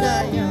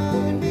die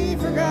young and be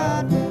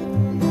forgotten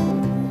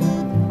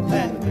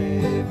than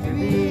live to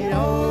be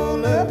old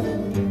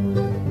loving you.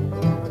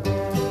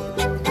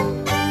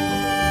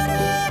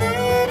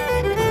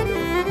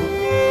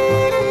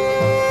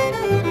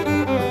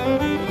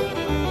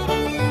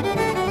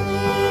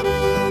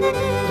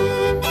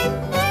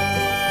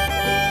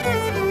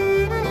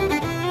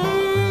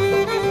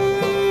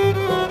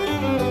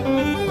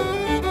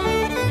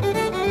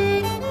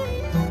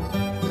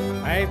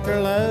 After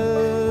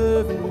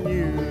loving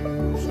you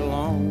so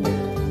long,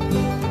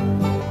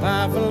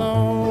 life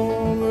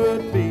alone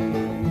would be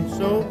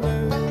so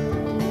blue.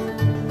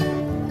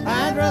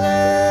 I'd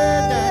rather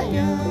die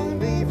young and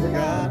be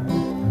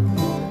forgotten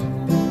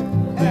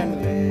than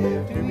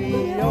live to be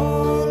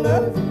old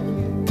loving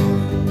you.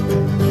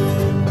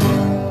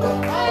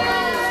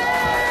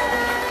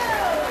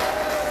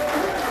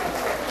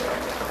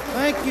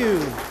 Thank you.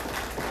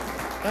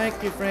 Thank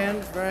you,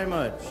 friends, very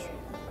much.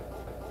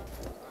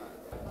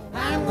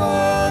 I'm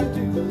going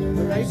to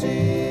the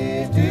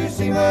races to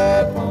see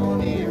my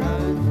pony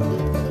run.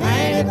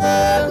 And if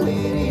I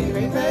win in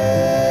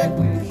Greenback,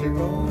 we're sure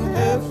gonna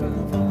have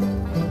some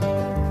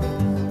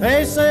fun.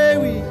 They say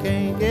we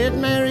can't get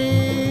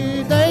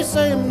married. They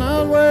say I'm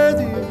not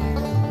worthy of you.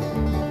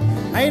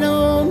 They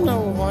don't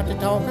know what they're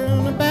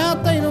talking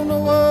about. They don't know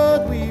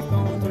what we've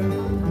gone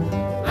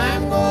through.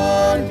 I'm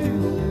going to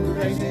the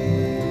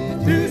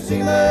races to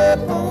see my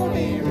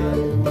pony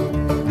run.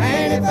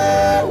 And if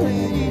I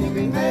win in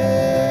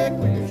Greenback,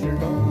 we're sure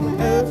gonna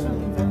have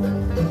some fun.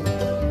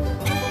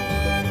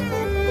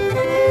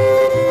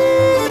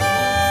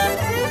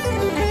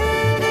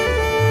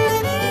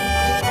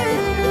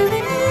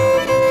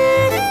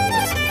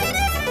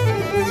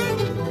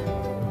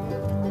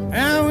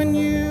 Now when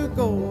you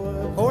go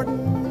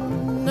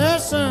a-courting,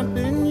 there's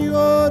something you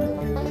ought to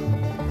do.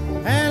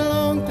 And a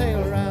long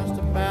tale roused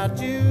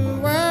about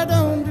you, I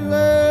don't do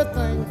a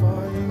thing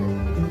for you.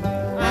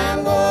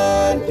 I'm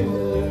going to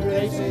the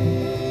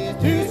races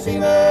to see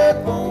my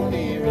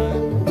pony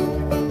run.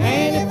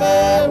 And if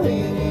I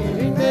win in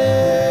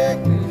Greenback,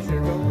 we're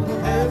sure gonna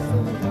have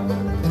some fun.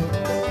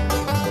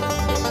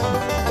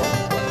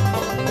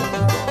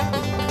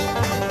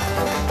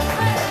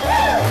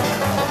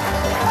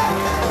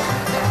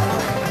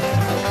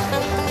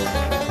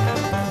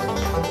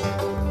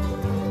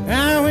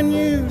 Now when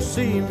you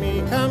see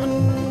me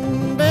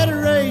coming,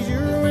 better raise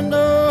your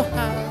window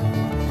high.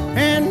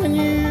 And when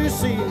you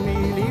see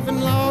me leaving,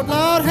 Lord,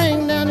 Lord,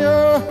 hang down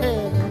your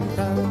head and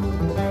cry.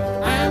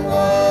 I'm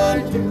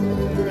going to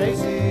the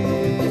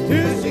races to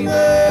see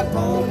my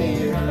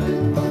pony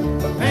run.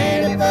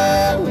 And if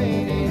I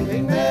win in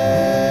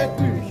Greenback,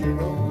 we're sure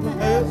gonna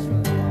have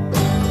some fun.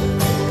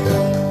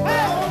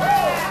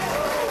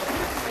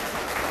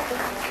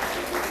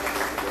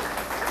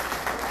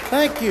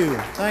 Thank you.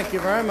 Thank you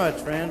very much,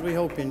 friends. We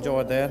hope you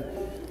enjoyed that.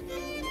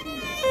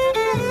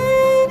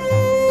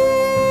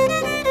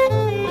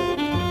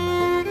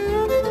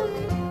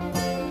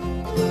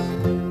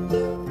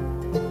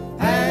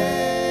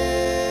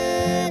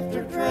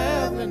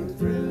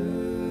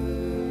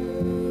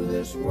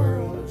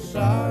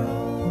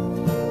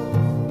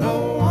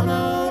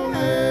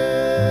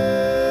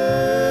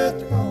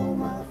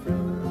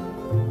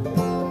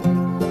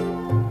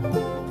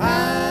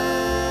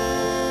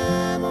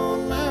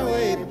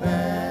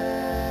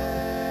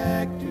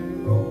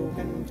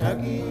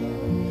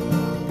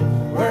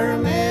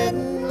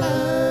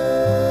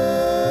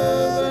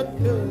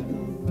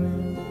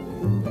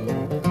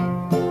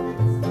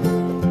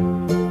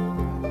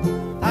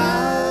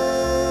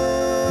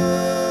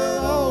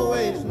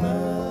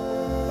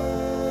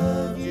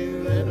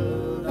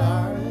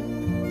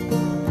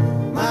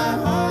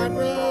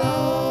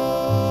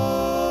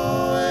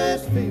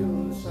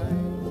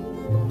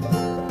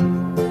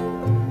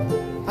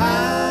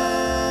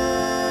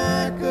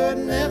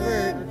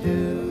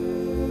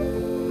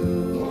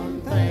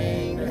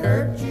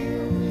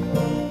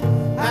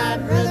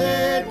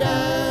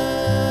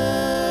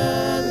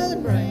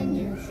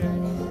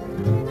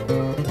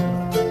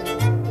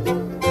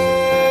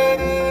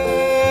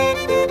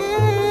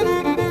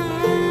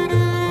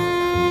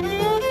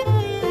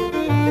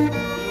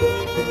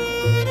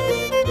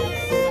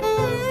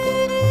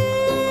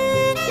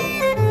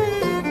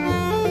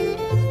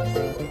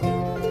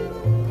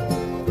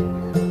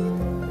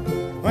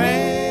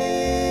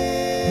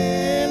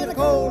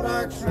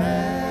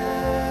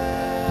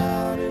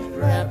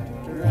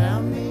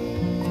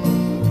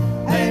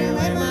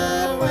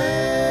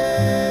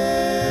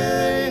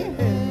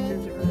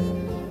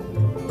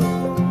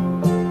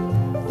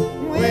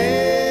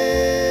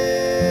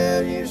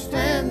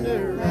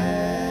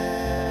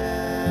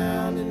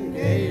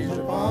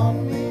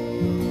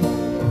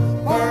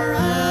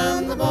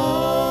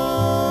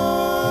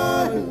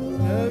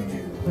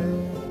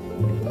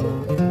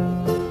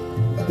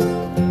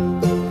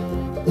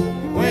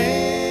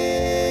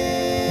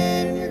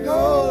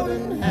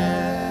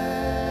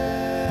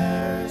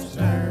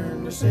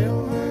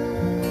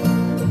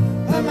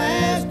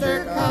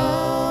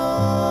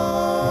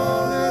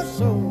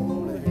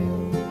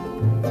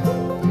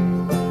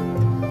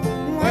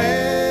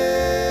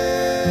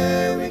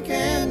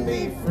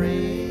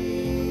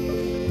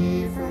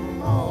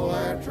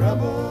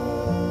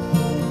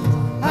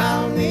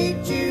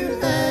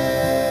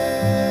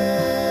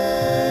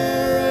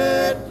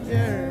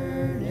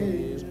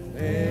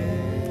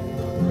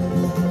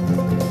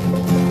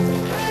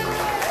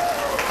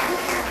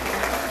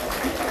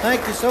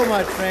 so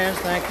much, friends.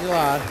 Thank you a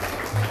lot.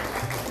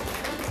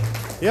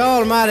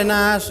 Y'all are mighty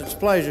nice. It's a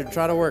pleasure to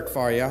try to work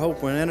for you. I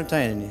hope we're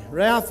entertaining you.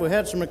 Ralph, we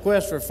had some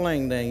requests for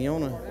Fling Ding. You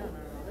wanna?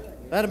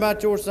 That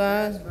about your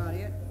size? About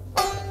it.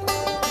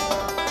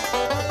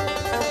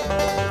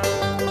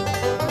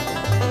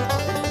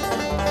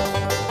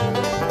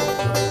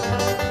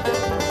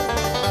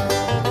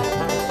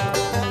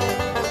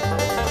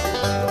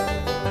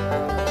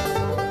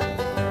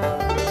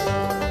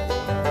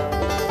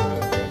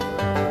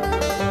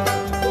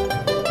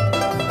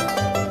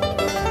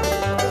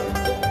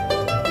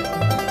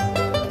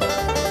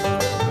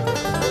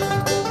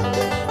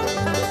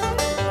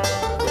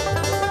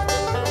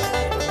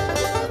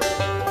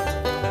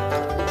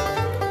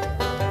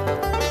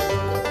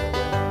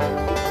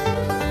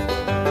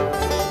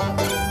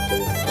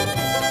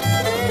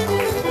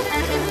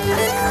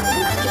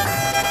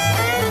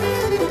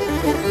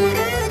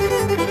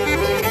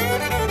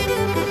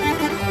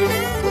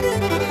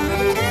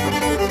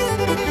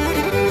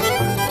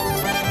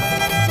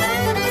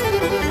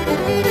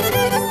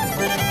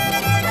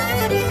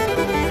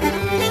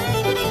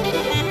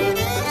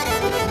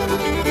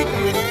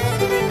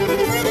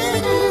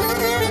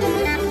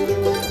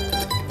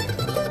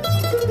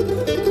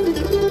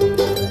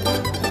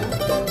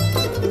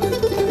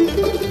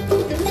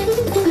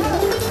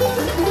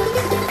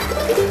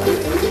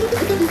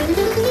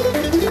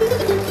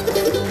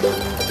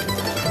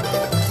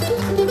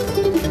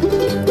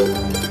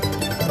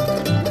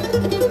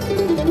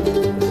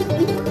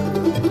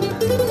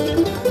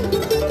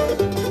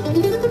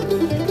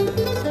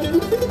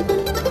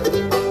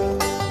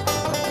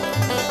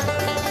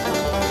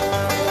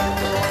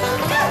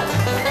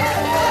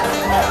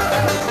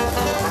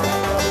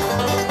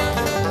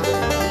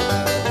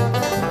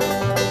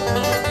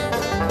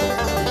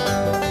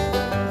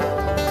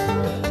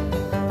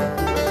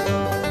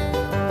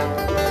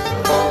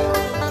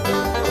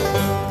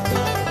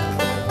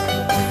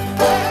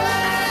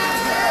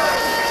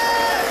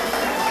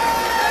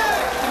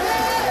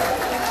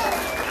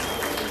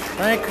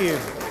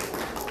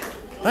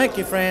 Thank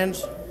you,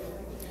 friends.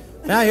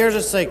 Now here's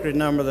a sacred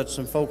number that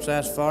some folks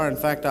asked for. In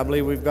fact, I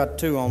believe we've got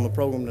two on the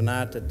program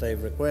tonight that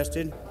they've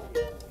requested.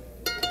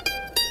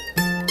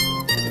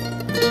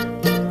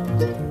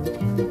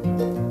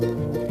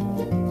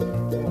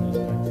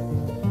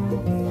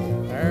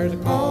 There's a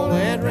call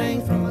that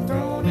rings from a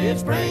throne. It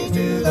springs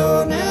to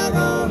those now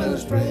gone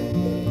astray,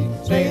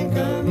 saying,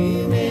 come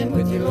ye men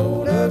with your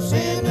load of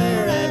sin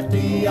there at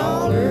the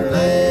altar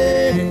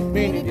lay.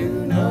 Many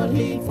do not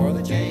heed, for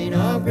the chain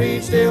of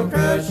greed still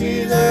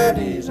crushes their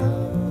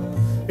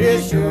desire. Be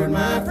assured,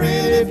 my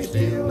friend, if you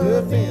still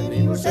offend,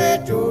 he will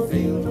set your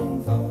fields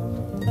on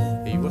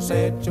fire. He will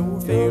set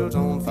your fields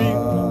on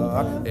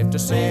fire. If the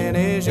sin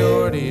is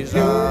your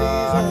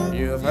desire,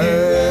 you've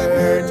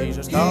heard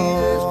Jesus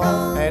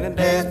call, and in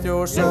death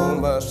your soul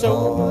must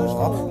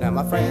fall. Now,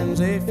 my friends,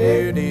 if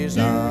you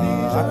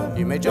desire,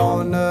 you may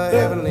join the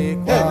heavenly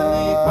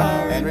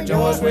choir and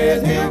rejoice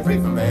with him, free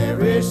from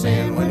every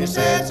sin, when he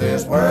sets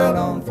this world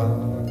on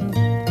fire.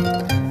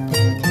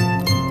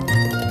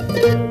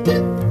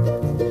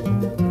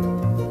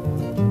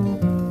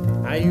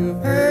 Now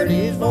you've heard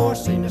his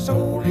voice, seen the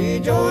soul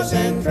rejoice,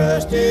 and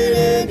trusted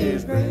in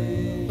his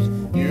grace.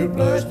 You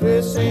blushed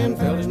with sin,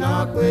 felt his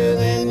knock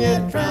within,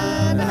 yet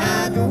tried to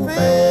hide your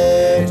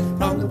face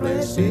from the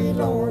blessed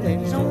Lord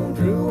and his own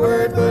true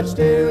word, but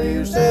still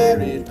you say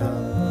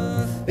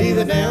return. Be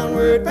the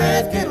downward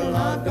path, kindle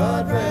not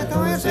God's wrath,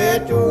 or he'll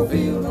set your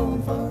field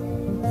on fire.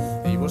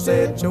 He will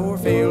set your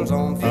fields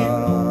on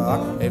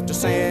fire. If the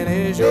sin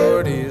is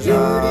your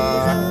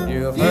desire,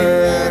 you've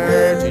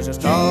heard Jesus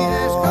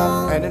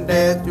call, and in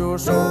death your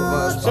soul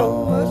must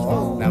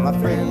fall. Now, my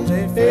friends,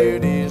 if you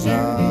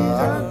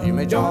desire, you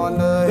may join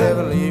the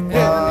heavenly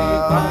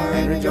choir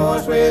and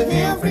rejoice with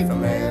him, free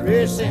from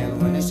every sin,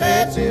 when he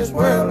sets his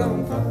world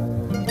on fire.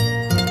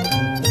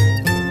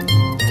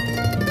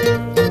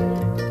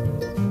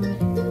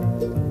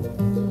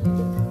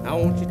 Now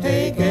won't you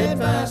take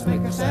advice,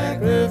 make a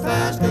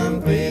sacrifice,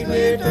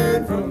 completely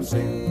turn from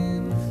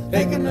sin,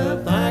 taking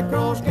up thy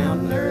cross,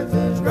 counting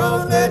earth's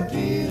dross, let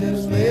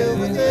Jesus live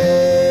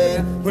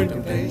within. When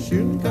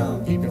temptation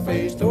comes, keep your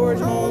face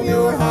towards home,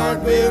 your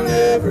heart will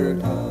never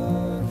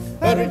turn,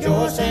 but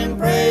rejoice and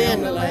pray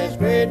in the last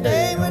great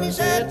day, when he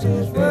sets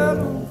his world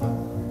on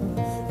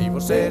fire. He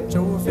will set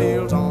your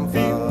fields on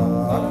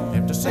fire.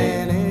 If the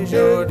sin is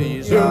your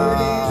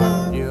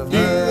desire, you've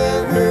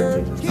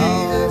heard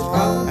Jesus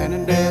call, and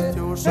in death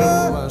your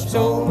soul must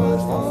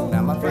fall.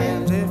 Now, my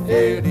friends, if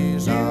you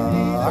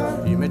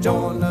desire, you may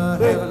join the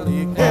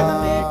heavenly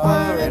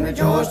choir and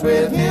rejoice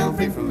with him,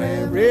 free from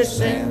every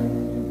sin.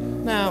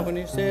 Now when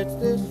he sets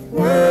this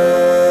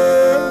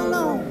World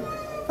on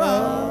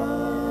fire.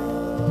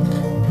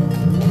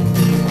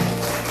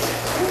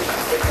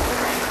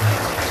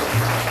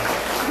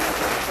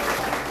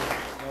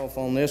 off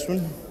on this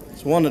one.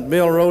 It's one that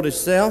Bill wrote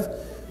himself,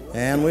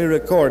 and we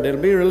recorded.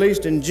 It'll be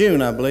released in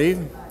June, I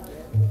believe.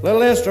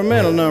 Little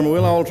instrumental number.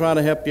 We'll all try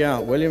to help you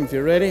out, William, if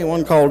you're ready.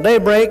 One called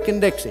Daybreak In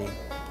Dixie.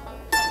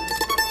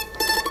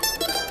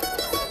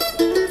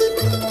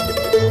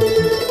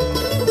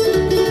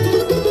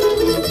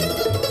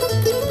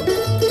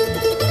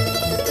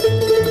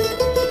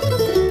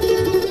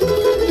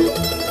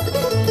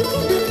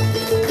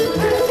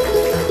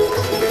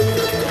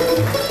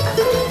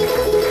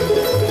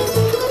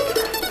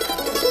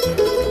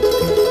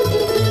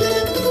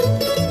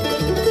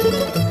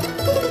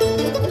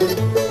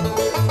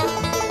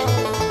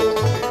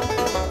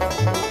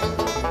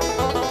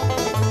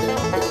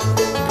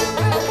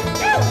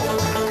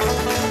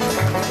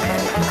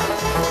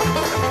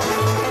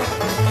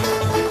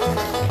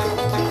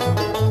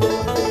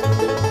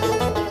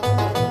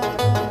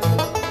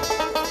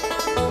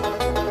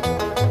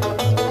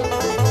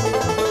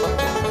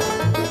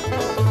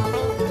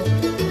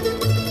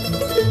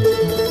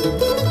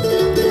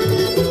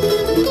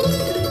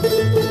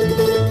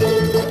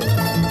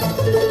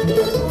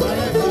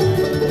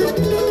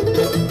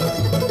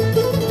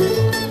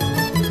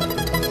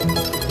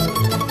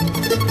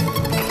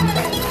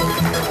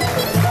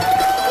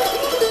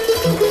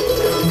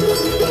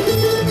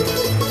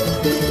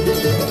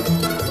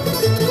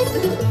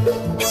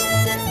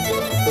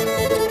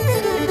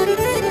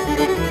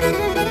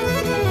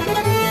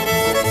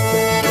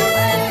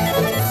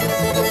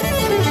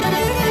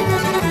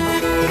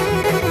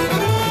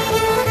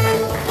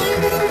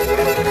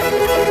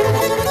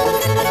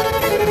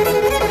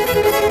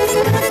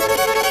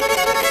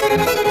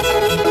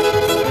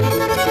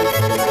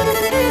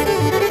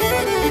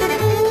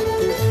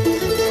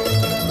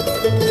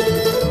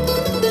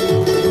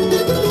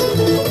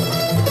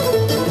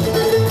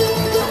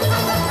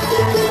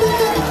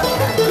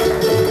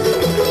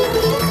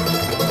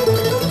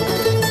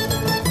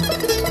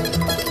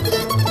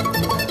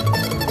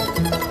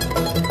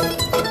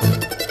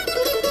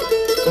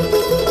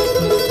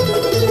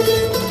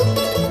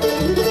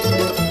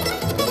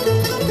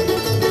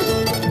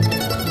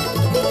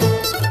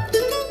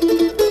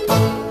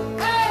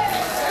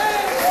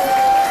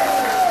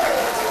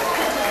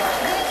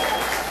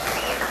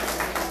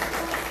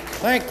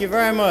 Thank you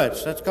very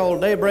much. That's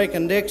called Daybreak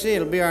In Dixie.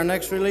 It'll be our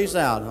next release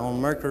out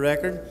on Mercury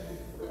Record.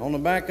 On the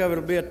back of it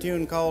will be a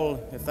tune called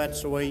If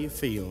That's the Way You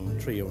Feel,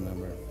 a trio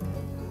number.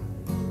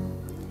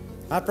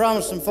 I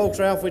promised some folks,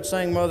 Ralph, we'd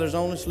sing Mother's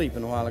Only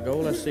Sleeping a while ago.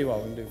 Let's see what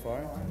we can do for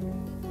her.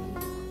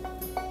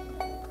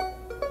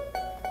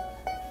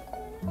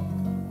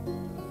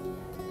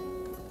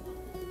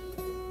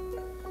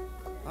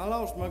 I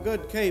lost my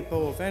good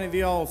capo. If any of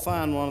you all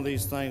find one of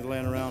these things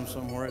laying around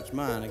somewhere, it's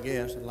mine, I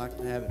guess. I'd like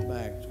to have it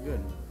back. It's good.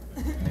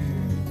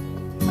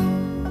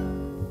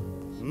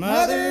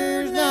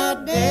 Mother's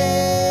not dead,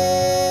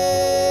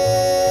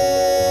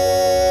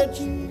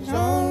 she's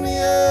only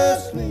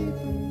asleep.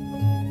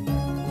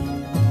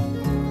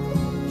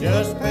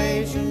 Just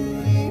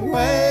patiently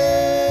waiting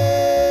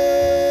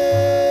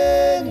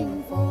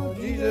for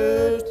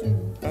Jesus to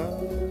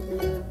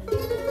come.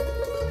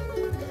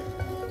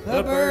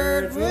 The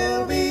birds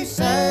will be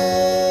singing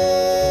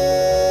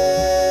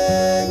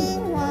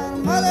while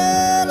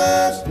Mother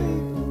lies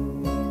sleeping.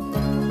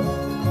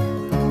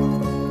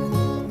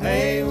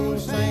 They will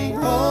sing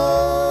home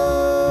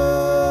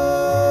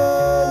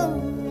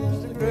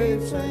as the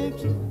grave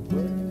sinks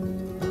away.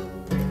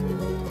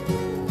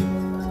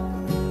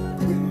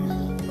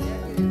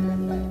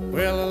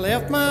 Well, I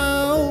left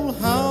my old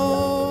home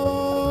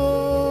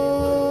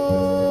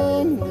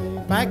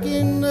way back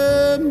in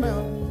the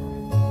mountains.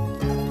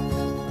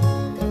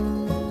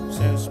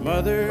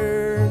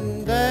 Mother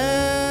and Daddy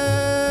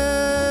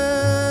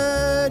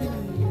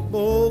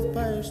both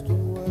passed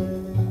away.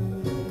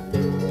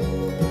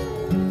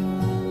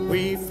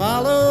 We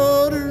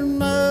followed her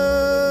mother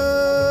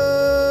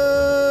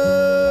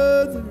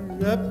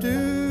up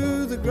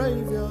to the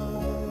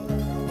graveyard,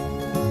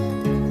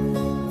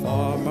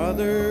 for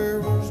Mother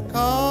was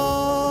called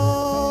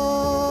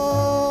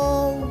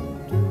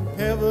to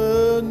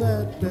heaven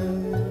that day.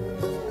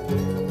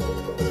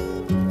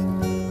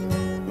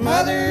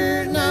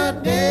 Mother's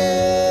not dead,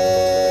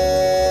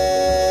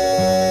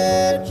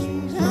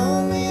 she's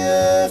only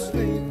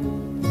asleep.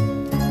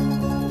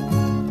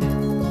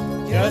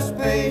 Just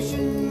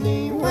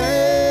patiently waiting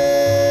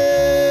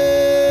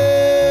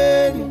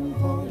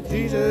for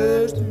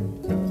Jesus to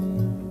come.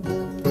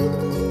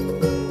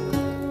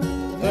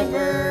 The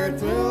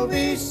birds will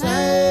be singing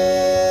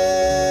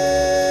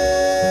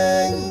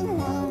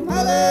while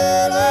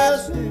Mother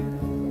lies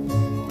sleeping.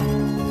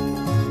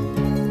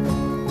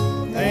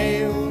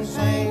 They will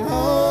sing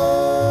home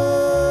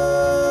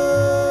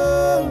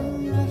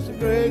as the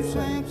grave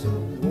sinks away.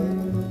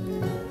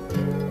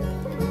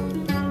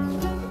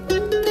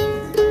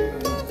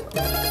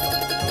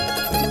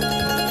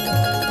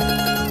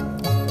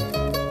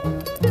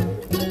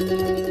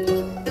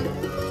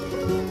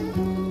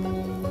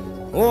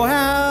 Oh,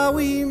 how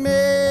we mess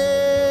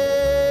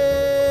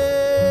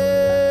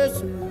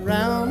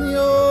around the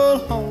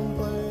old home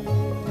place.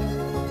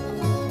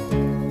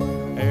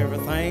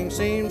 Everything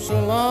seems so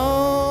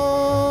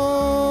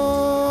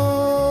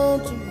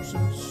lonesome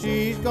since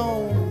she's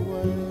gone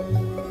away.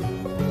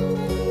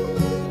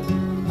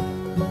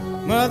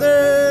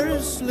 Mother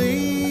is sleeping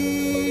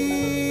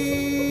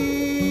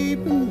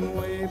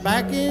way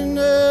back in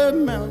the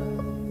mountains.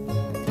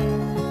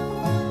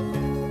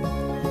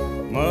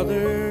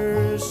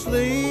 Mother is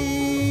sleeping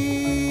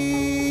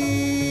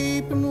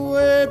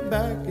way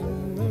back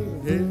in the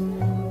hills.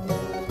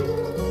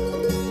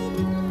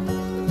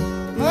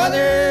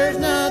 Mother's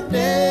not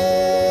dead,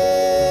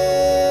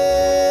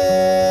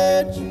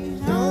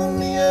 she's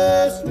only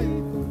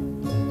asleep.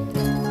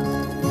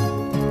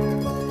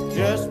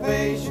 Just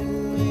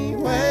patiently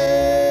waiting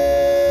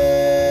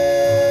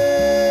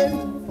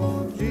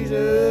for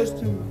Jesus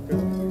to come.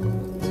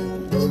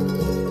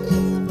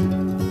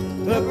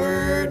 The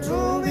birds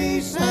will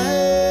be singing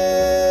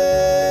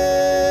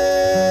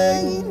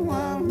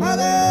while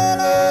Mother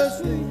lies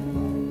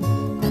sleeping.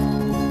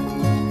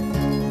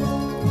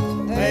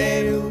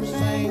 They will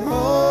sing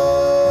home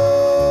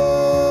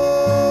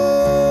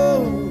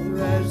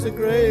as the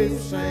grave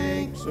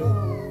sinks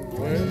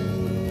away.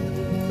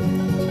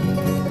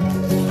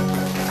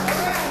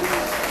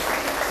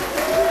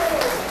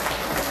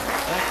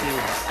 Thank you.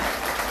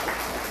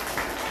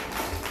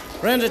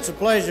 Friends, it's a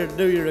pleasure to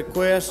do your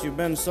requests. You've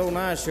been so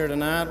nice here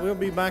tonight. We'll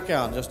be back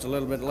out just a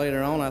little bit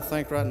later on. I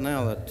think right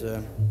now that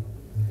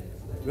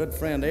good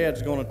friend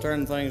Ed's going to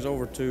turn things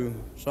over to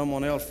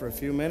someone else for a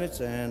few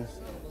minutes, and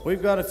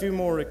we've got a few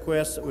more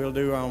requests that we'll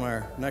do on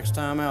our next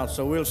time out,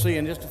 so we'll see you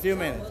in just a few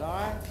minutes, all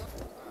right?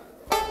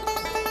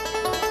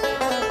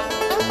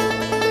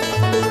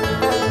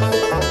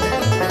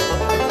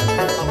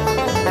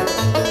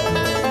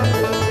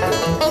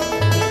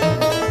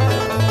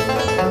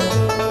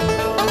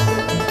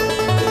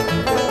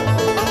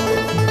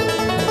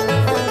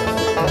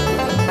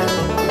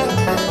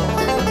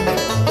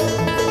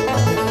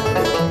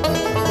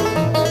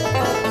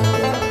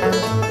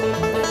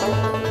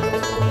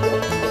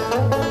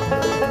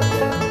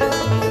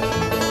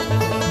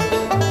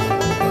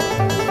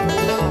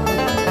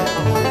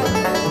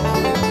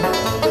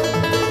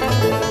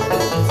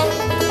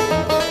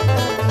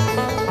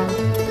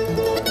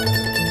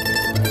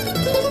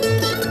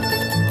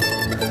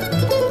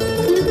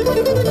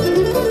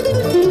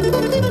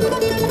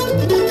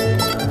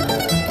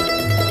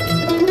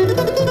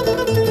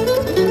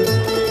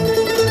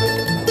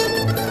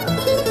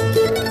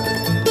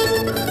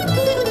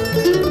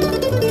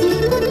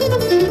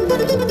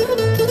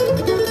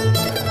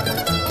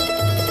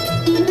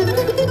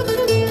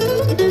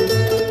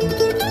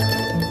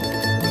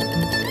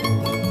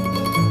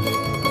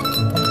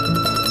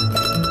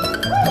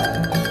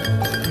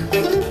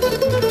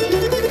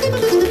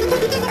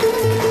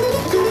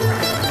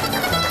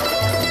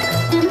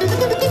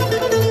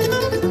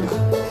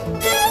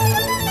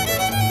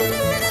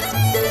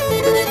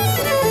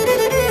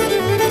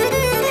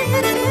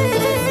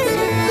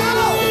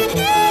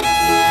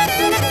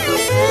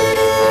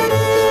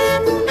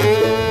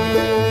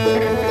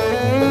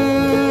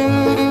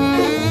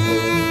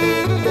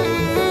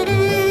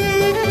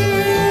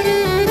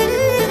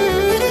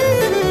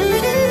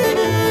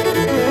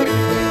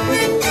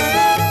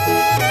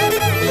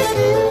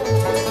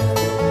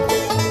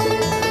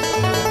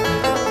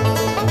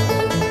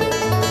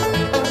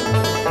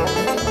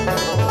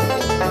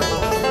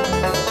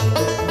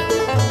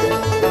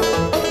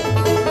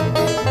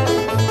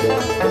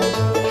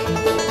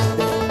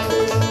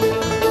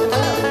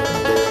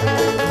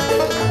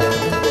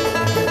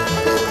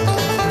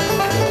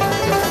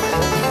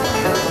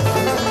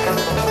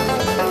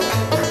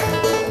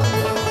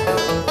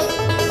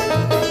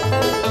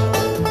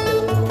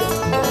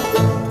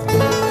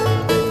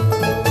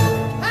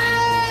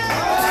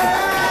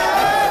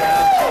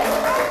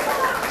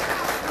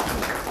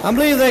 I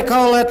believe they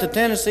call that the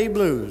Tennessee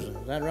Blues.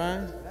 Is that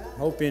right?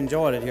 Hope you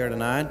enjoyed it here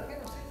tonight.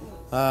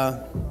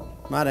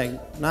 Mighty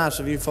nice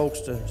of you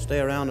folks to stay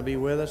around to be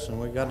with us,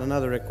 and we've got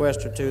another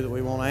request or two that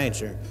we want to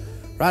answer.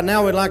 Right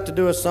now we'd like to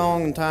do a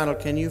song entitled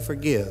Can You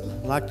Forgive?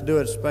 I'd like to do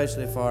it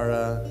especially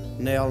for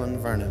Nell and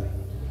Vernon.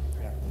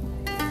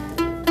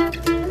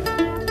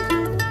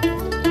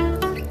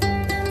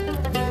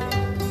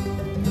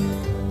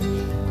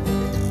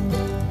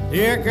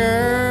 Dear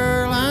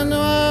girl, I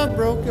know I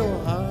broke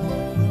your heart.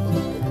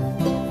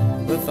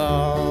 The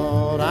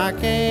thought I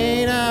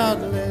can't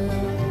outlive.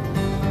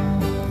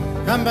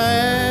 Come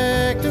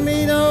back to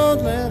me,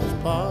 don't let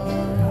us part.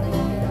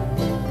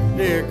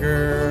 Dear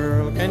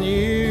girl, can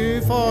you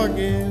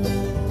forgive?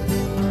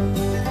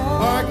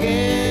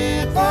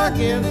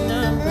 Forgive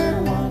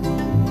number one.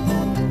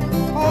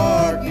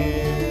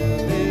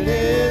 Forgive, it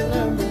is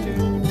number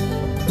two.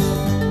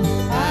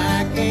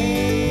 I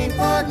can't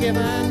forgive,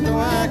 I know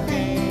I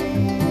can't.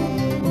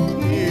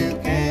 You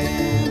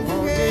can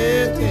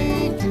forgive,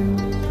 can't you?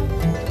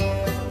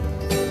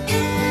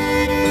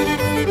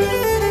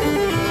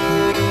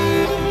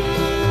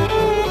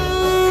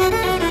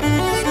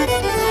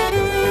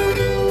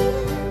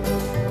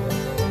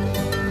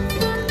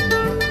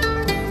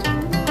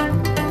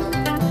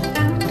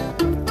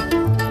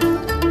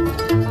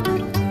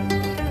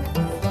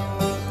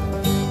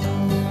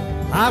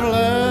 I've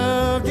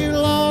loved you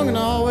long and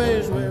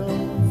always will.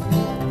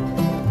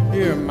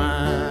 You're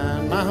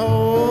mine my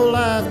whole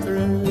life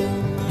through.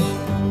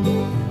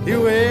 You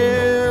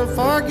will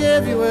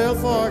forgive, you will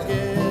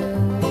forgive.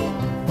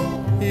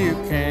 You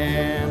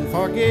can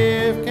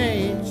forgive,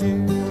 can't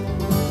you?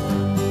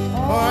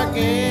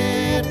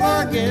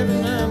 Forgive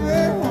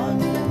number one.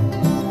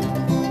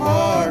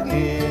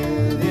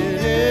 Forgive,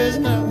 it is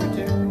number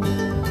two.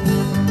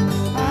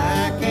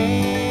 I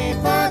can't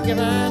forgive,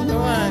 I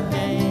know I can't.